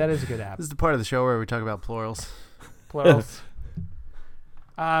is a good app. This is the part of the show where we talk about plurals. Plurals.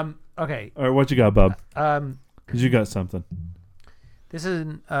 Okay. All right. What you got, Bob? 'Cause you got something. This is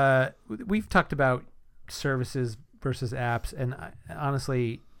we've talked about services versus apps, and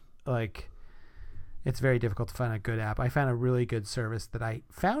honestly, like, it's very difficult to find a good app. I found a really good service that I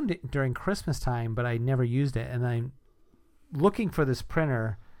found it during Christmas time, but I never used it, and I'm looking for this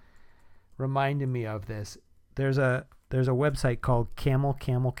printer. Reminded me of this. There's a website called Camel.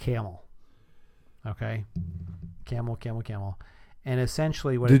 Okay, Camel, and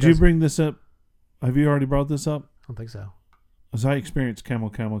essentially what Did it you does, bring this up? Have you already brought this up? I don't think so. As I experienced camel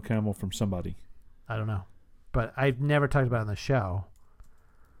from somebody. I don't know, but I've never talked about it on the show.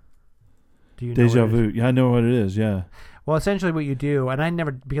 Do you know Deja what it is? vu. Yeah, I know what it is. Yeah. Well, essentially what you do, and I'd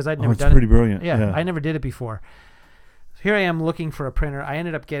never It's done pretty it. brilliant. Yeah, I never did it before. Here I am looking for a printer. I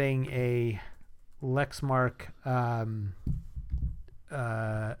ended up getting a Lexmark,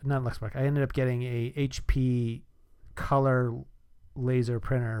 not Lexmark. I ended up getting a HP color laser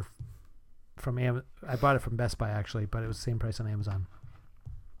printer from I bought it from Best Buy actually, but it was the same price on Amazon.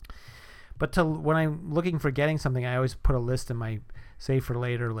 But when I'm looking for getting something, I always put a list in my save for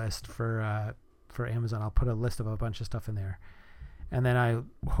later list for Amazon. I'll put a list of a bunch of stuff in there, and then I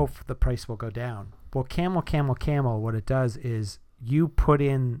hope the price will go down. Well, Camel, what it does is you put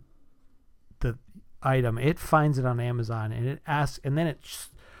in the item, it finds it on Amazon, and it asks, and then it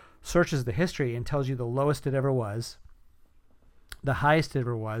searches the history and tells you the lowest it ever was, the highest it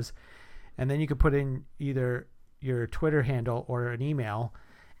ever was, and then you could put in either your Twitter handle or an email,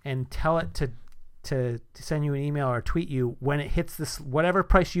 and tell it to send you an email or tweet you when it hits this whatever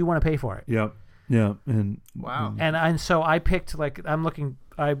price you want to pay for it. Yep. Yeah. And Wow. And so I picked, like, I'm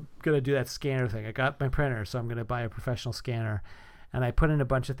gonna do that scanner thing. I got my printer, so I'm gonna buy a professional scanner, and I put in a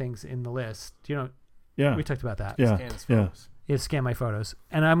bunch of things in the list. yeah. We talked about that. Yeah. Scans Yeah. photos. It scanned my photos,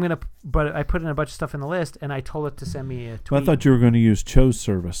 and but I put in a bunch of stuff in the list, and I told it to send me a tweet. Well, I thought you were going to use Cho's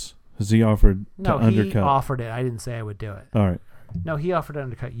service because he offered No, to he undercut. offered it. I didn't say I would do it. All right. No, he offered to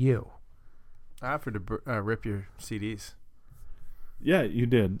undercut you. I offered to rip your CDs. Yeah, you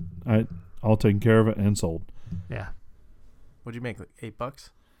did. All taken care of it and sold. Yeah. What'd you make? Like $8?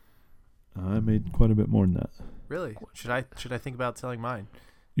 I made quite a bit more than that. Really? Should I think about selling mine?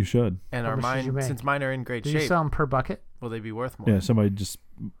 You should. And How are much did you mine, make? since mine are in great Did you shape, sell them per bucket? will they be worth more? Yeah, somebody just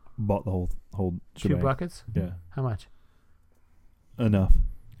bought the whole 2 shebang. buckets? Yeah, How much? enough.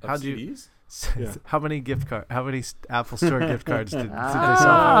 Of How'd you- CDs? Yeah. How many Apple Store gift cards did they sell?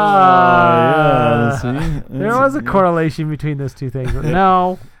 Ah. yeah, see? There was a correlation between those two things.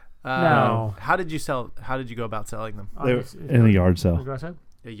 No. No. How did you go about selling them? They were in a yard Go sale. outside?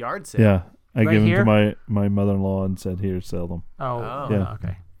 A yard sale. Yeah, I Right gave here? them to my mother-in-law and said, "Here, sell them." Oh, Yeah.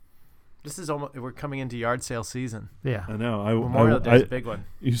 okay. This is almost. We're coming into yard sale season. Yeah. I know. Memorial Day is a big one.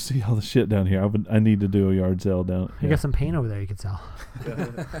 You see all the shit down here. I need to do a yard sale down. You got some paint over there you could sell.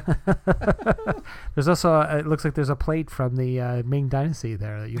 There's also, it looks like there's a plate from the Ming Dynasty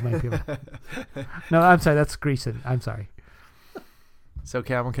there that you might be able to. No, I'm sorry. That's Grecian. I'm sorry. So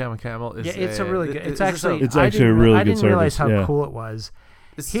Camel is. Yeah, it's a really good. It's is this actually. It's actually a really I good didn't realize service, how yeah. cool it was.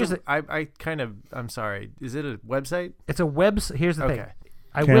 Here's I'm sorry. Is it a website? It's a Here's the thing. Okay.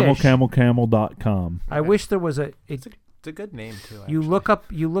 I wish. Camel.com. I wish there was a. It's a good name too. You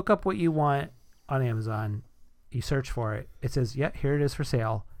actually. look up what you want on Amazon. You search for it. It says, "Yeah, here it is for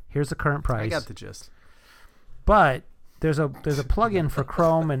sale. Here's the current price." I got the gist. But there's a plugin for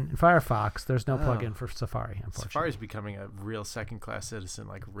Chrome and Firefox. There's no Oh. plugin for Safari, unfortunately. Safari's becoming a real second-class citizen,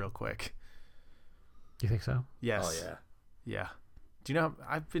 like real quick. You think so? Yes. Oh yeah. Yeah. Do you know?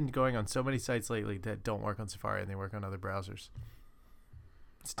 I've been going on so many sites lately that don't work on Safari and they work on other browsers.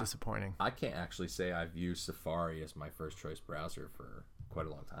 It's disappointing. I can't actually say I've used Safari as my first choice browser for quite a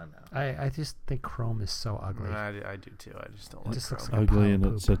long time now. I just think Chrome is so ugly. I do too. I just don't like just looks Chrome. like Ugly pile and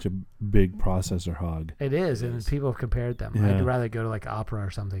of it's poop. such a big processor hog. It is, It and is. people have compared them. Yeah. I'd rather go to like Opera or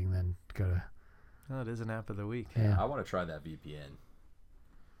something than go to. Oh, it is an app of the week. Yeah. I want to try that VPN.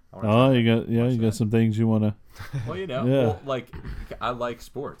 I wanna Oh, try you that. got What's some that? things you want to. Well, Yeah. well, like I like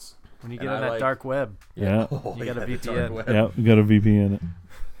sports, When you And get on I that like- dark web. Yeah. Oh, You got a the dark VPN. web. Yeah, we got a VPN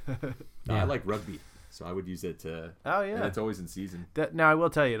it. No, I like rugby, so I would use it to. Oh And yeah. it's always in season. Now I will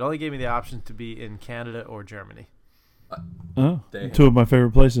tell you, it only gave me the option to be in Canada or Germany. Oh, They- two of my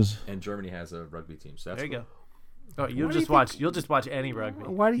favorite places. And Germany has a rugby team, so that's There you cool. go. Oh, Why do you think- You'll just watch any rugby.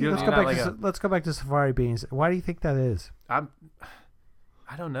 Why do you? You're Let's go not back. like To, let's go back to Safari Beans. Why do you think that is?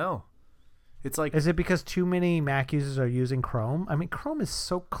 I don't know. It's like Is it because too many Mac users are using Chrome? I mean, Chrome is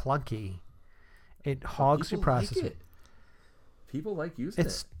so clunky. It hogs your People like processor. it. People like using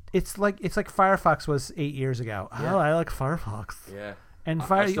It's like Firefox was 8 years ago. Yeah. Oh, I like Firefox. it. Yeah. And I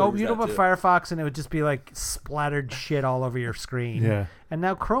still use you that don't put too. Firefox and it would just be like splattered shit all over your screen. Yeah. And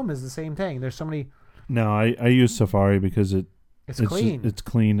now Chrome is the same thing. There's so many. No, I use Safari because It's clean. It's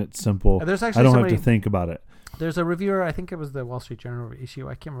clean. It's simple. And there's I actually don't somebody. have to think about it. There's a reviewer. I think it was the Wall Street Journal issue.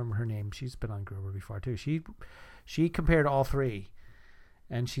 I can't remember her name. She's been on Gruber before too. She compared all three,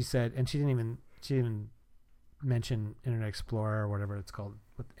 and she said, and she didn't even mention Internet Explorer or whatever it's called,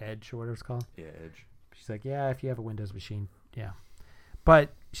 with Edge or whatever it's called. Yeah, Edge. She's like, yeah, if you have a Windows machine, yeah.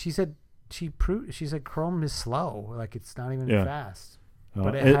 But she said she said Chrome is slow, like it's not even Yeah. fast, Uh,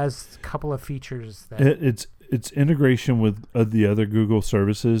 but it has a couple of features that. its integration with the other Google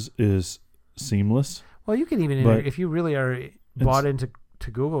services is seamless. Well, you can even But if you really are bought into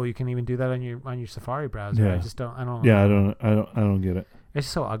Google, you can even do that on your Safari browser. Yeah. I don't. Yeah, I don't get it. It's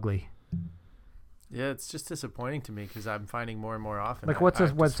so ugly. yeah, it's just disappointing to me because I'm finding more and more often. Like, I- what's I a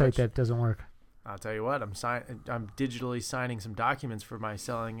have to website switch. that doesn't work? I'll tell you what. I'm digitally signing some documents for my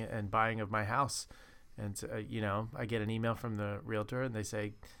selling and buying of my house, and I get an email from the realtor, and they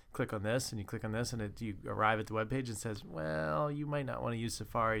say, click on this, and you click on this, and you arrive at the webpage and says, well, you might not want to use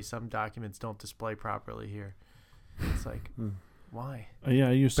Safari. Some documents don't display properly here. It's like, why? Yeah,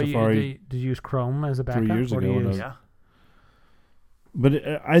 I use But Safari, did you use Chrome as a backup? 3 years or do ago you when I use- was- Yeah.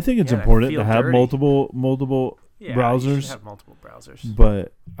 but I think it's Yeah, I important feel to have dirty. multiple Yeah, you browsers. should have multiple browsers.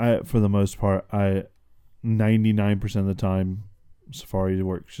 But for the most part, 99% of the time, Safari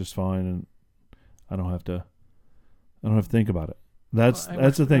works just fine, and I don't have to think about it. That's Well, it the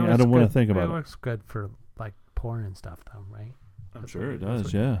works- thing. it I works don't want to good- think It about it. works good for like porn and stuff, though, right? I'm That's sure what- it that's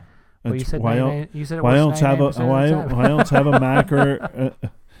does. what- Yeah. Well, you That's said why 99 you said it why works else have a 99% of the time. why else have a Mac or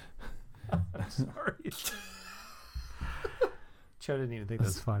Sorry. Joe didn't even think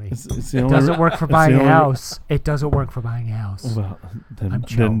that's funny. it's the It only doesn't work for it's buying the a only- house. It doesn't work for buying a house. Well, I'm then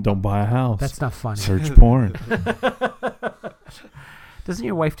Joe. don't buy a house. That's not funny. Search porn. Doesn't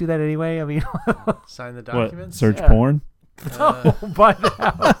your wife do that anyway? I mean, Sign the What? documents. Search Yeah. porn? Uh, buy the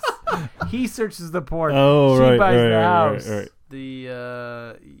house. He searches the porn. Oh, she right, buys right, the right, house. right.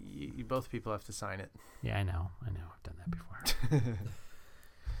 you both people have to sign it. Yeah, I know. I've done that before.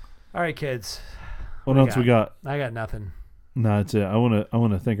 All right, kids. What we else we got? I got nothing. No, that's it. I want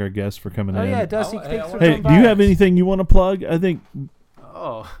to thank our guests for coming Oh in. yeah, Dusty. Oh, hey, thanks I for wanna- Hey, coming do you by. have anything you want to plug? I think.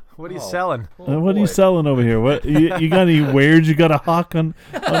 Oh, what are you Oh. selling? What are you selling over here? What you got any wares you got to hawk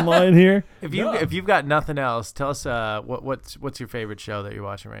online here? If you've got nothing else, tell us what's your favorite show that you're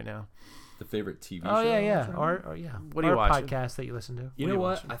watching right now? The favorite TV show? Oh yeah, yeah. I'm Or yeah. What are you or watching? podcast that you listen to. You What are know you what?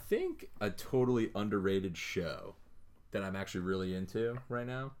 watching? I think a totally underrated show that I'm actually really into right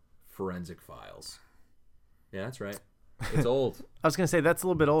now, Forensic Files. Yeah, that's right. It's old. I was gonna say that's a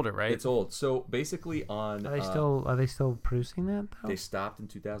little bit older, right? It's old. So basically on Are they still producing that though? they stopped in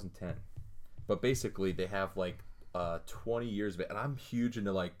 2010. But basically they have like 20 years of it, and I'm huge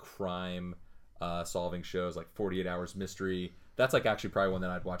into like crime solving shows like 48 Hours Mystery. That's like actually probably one that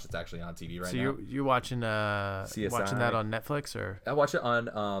I'd watch that's actually on TV right so now. you're watching CSI. watching that on Netflix, or I watch it on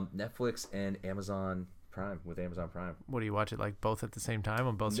Netflix and Amazon Prime with Amazon Prime. what do you watch it like both at the same time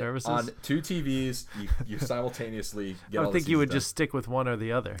on both services? On two TVs, you simultaneously get I all would the think you would seasons just stick with one or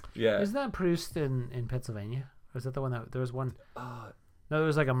the other. done. Yeah. Isn't that produced in Pennsylvania? Or is that the one that there was one? Uh, No, there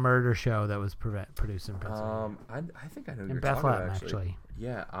was like a murder show that was produced in Pennsylvania. I think I know who in you're talking Bethlehem, about, actually.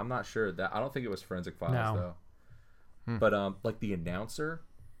 Yeah, I'm not sure that. I don't think it was Forensic Files No. though. But like the announcer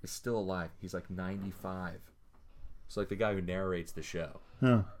is still alive. He's like 95. So like the guy who narrates the show.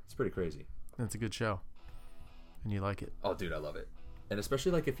 Huh. It's pretty crazy. That's a good show, and you like it. Oh, dude, I love it. And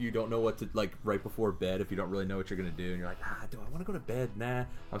especially like if you don't know what to like right before bed, if you don't really know what you're gonna do, and you're like, do I want to go to bed? Nah,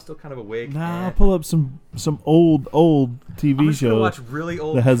 I'm still kind of awake. Nah, Eh. I'll pull up some old I'm TV just gonna shows watch really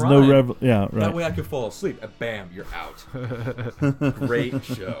old that has crime. no yeah, That right. way I can fall asleep. And bam, you're out. Great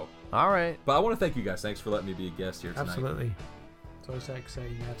show. All right. But I want to thank you guys. Thanks for letting me be a guest here tonight. Absolutely. It's always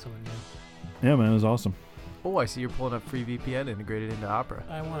exciting to have someone new. Yeah, man, it was awesome. Oh, I see you're pulling up free VPN integrated into Opera.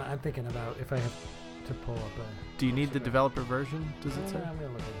 I'm thinking about if I have to pull up a. Do you need the developer version? Does it say? I'm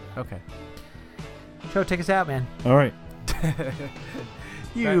gonna look at that. Okay. Joe, take us out, man. All right.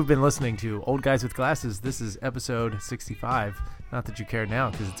 You've been listening to Old Guys with Glasses. This is episode 65. Not that you care now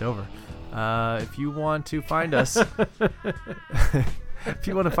because it's over. If you want to find us, we're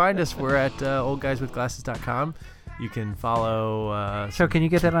at oldguyswithglasses.com. You can follow. So can you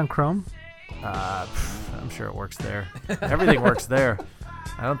get that on Chrome? I'm sure it works there. Everything works there.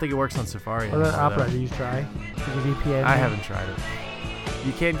 I don't think it works on Safari. What about anymore, Opera? though. Did you try? Did you VPN? I haven't tried it.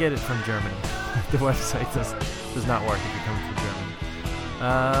 You can get it from Germany. The website does not work if you're coming from Germany.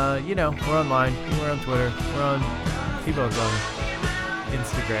 We're online. We're on Twitter. We're on T-Bone's on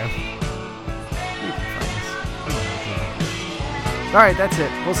Instagram. You can find us. All right, that's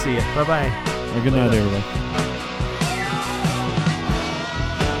it. We'll see you. Bye-bye. Good night, everybody.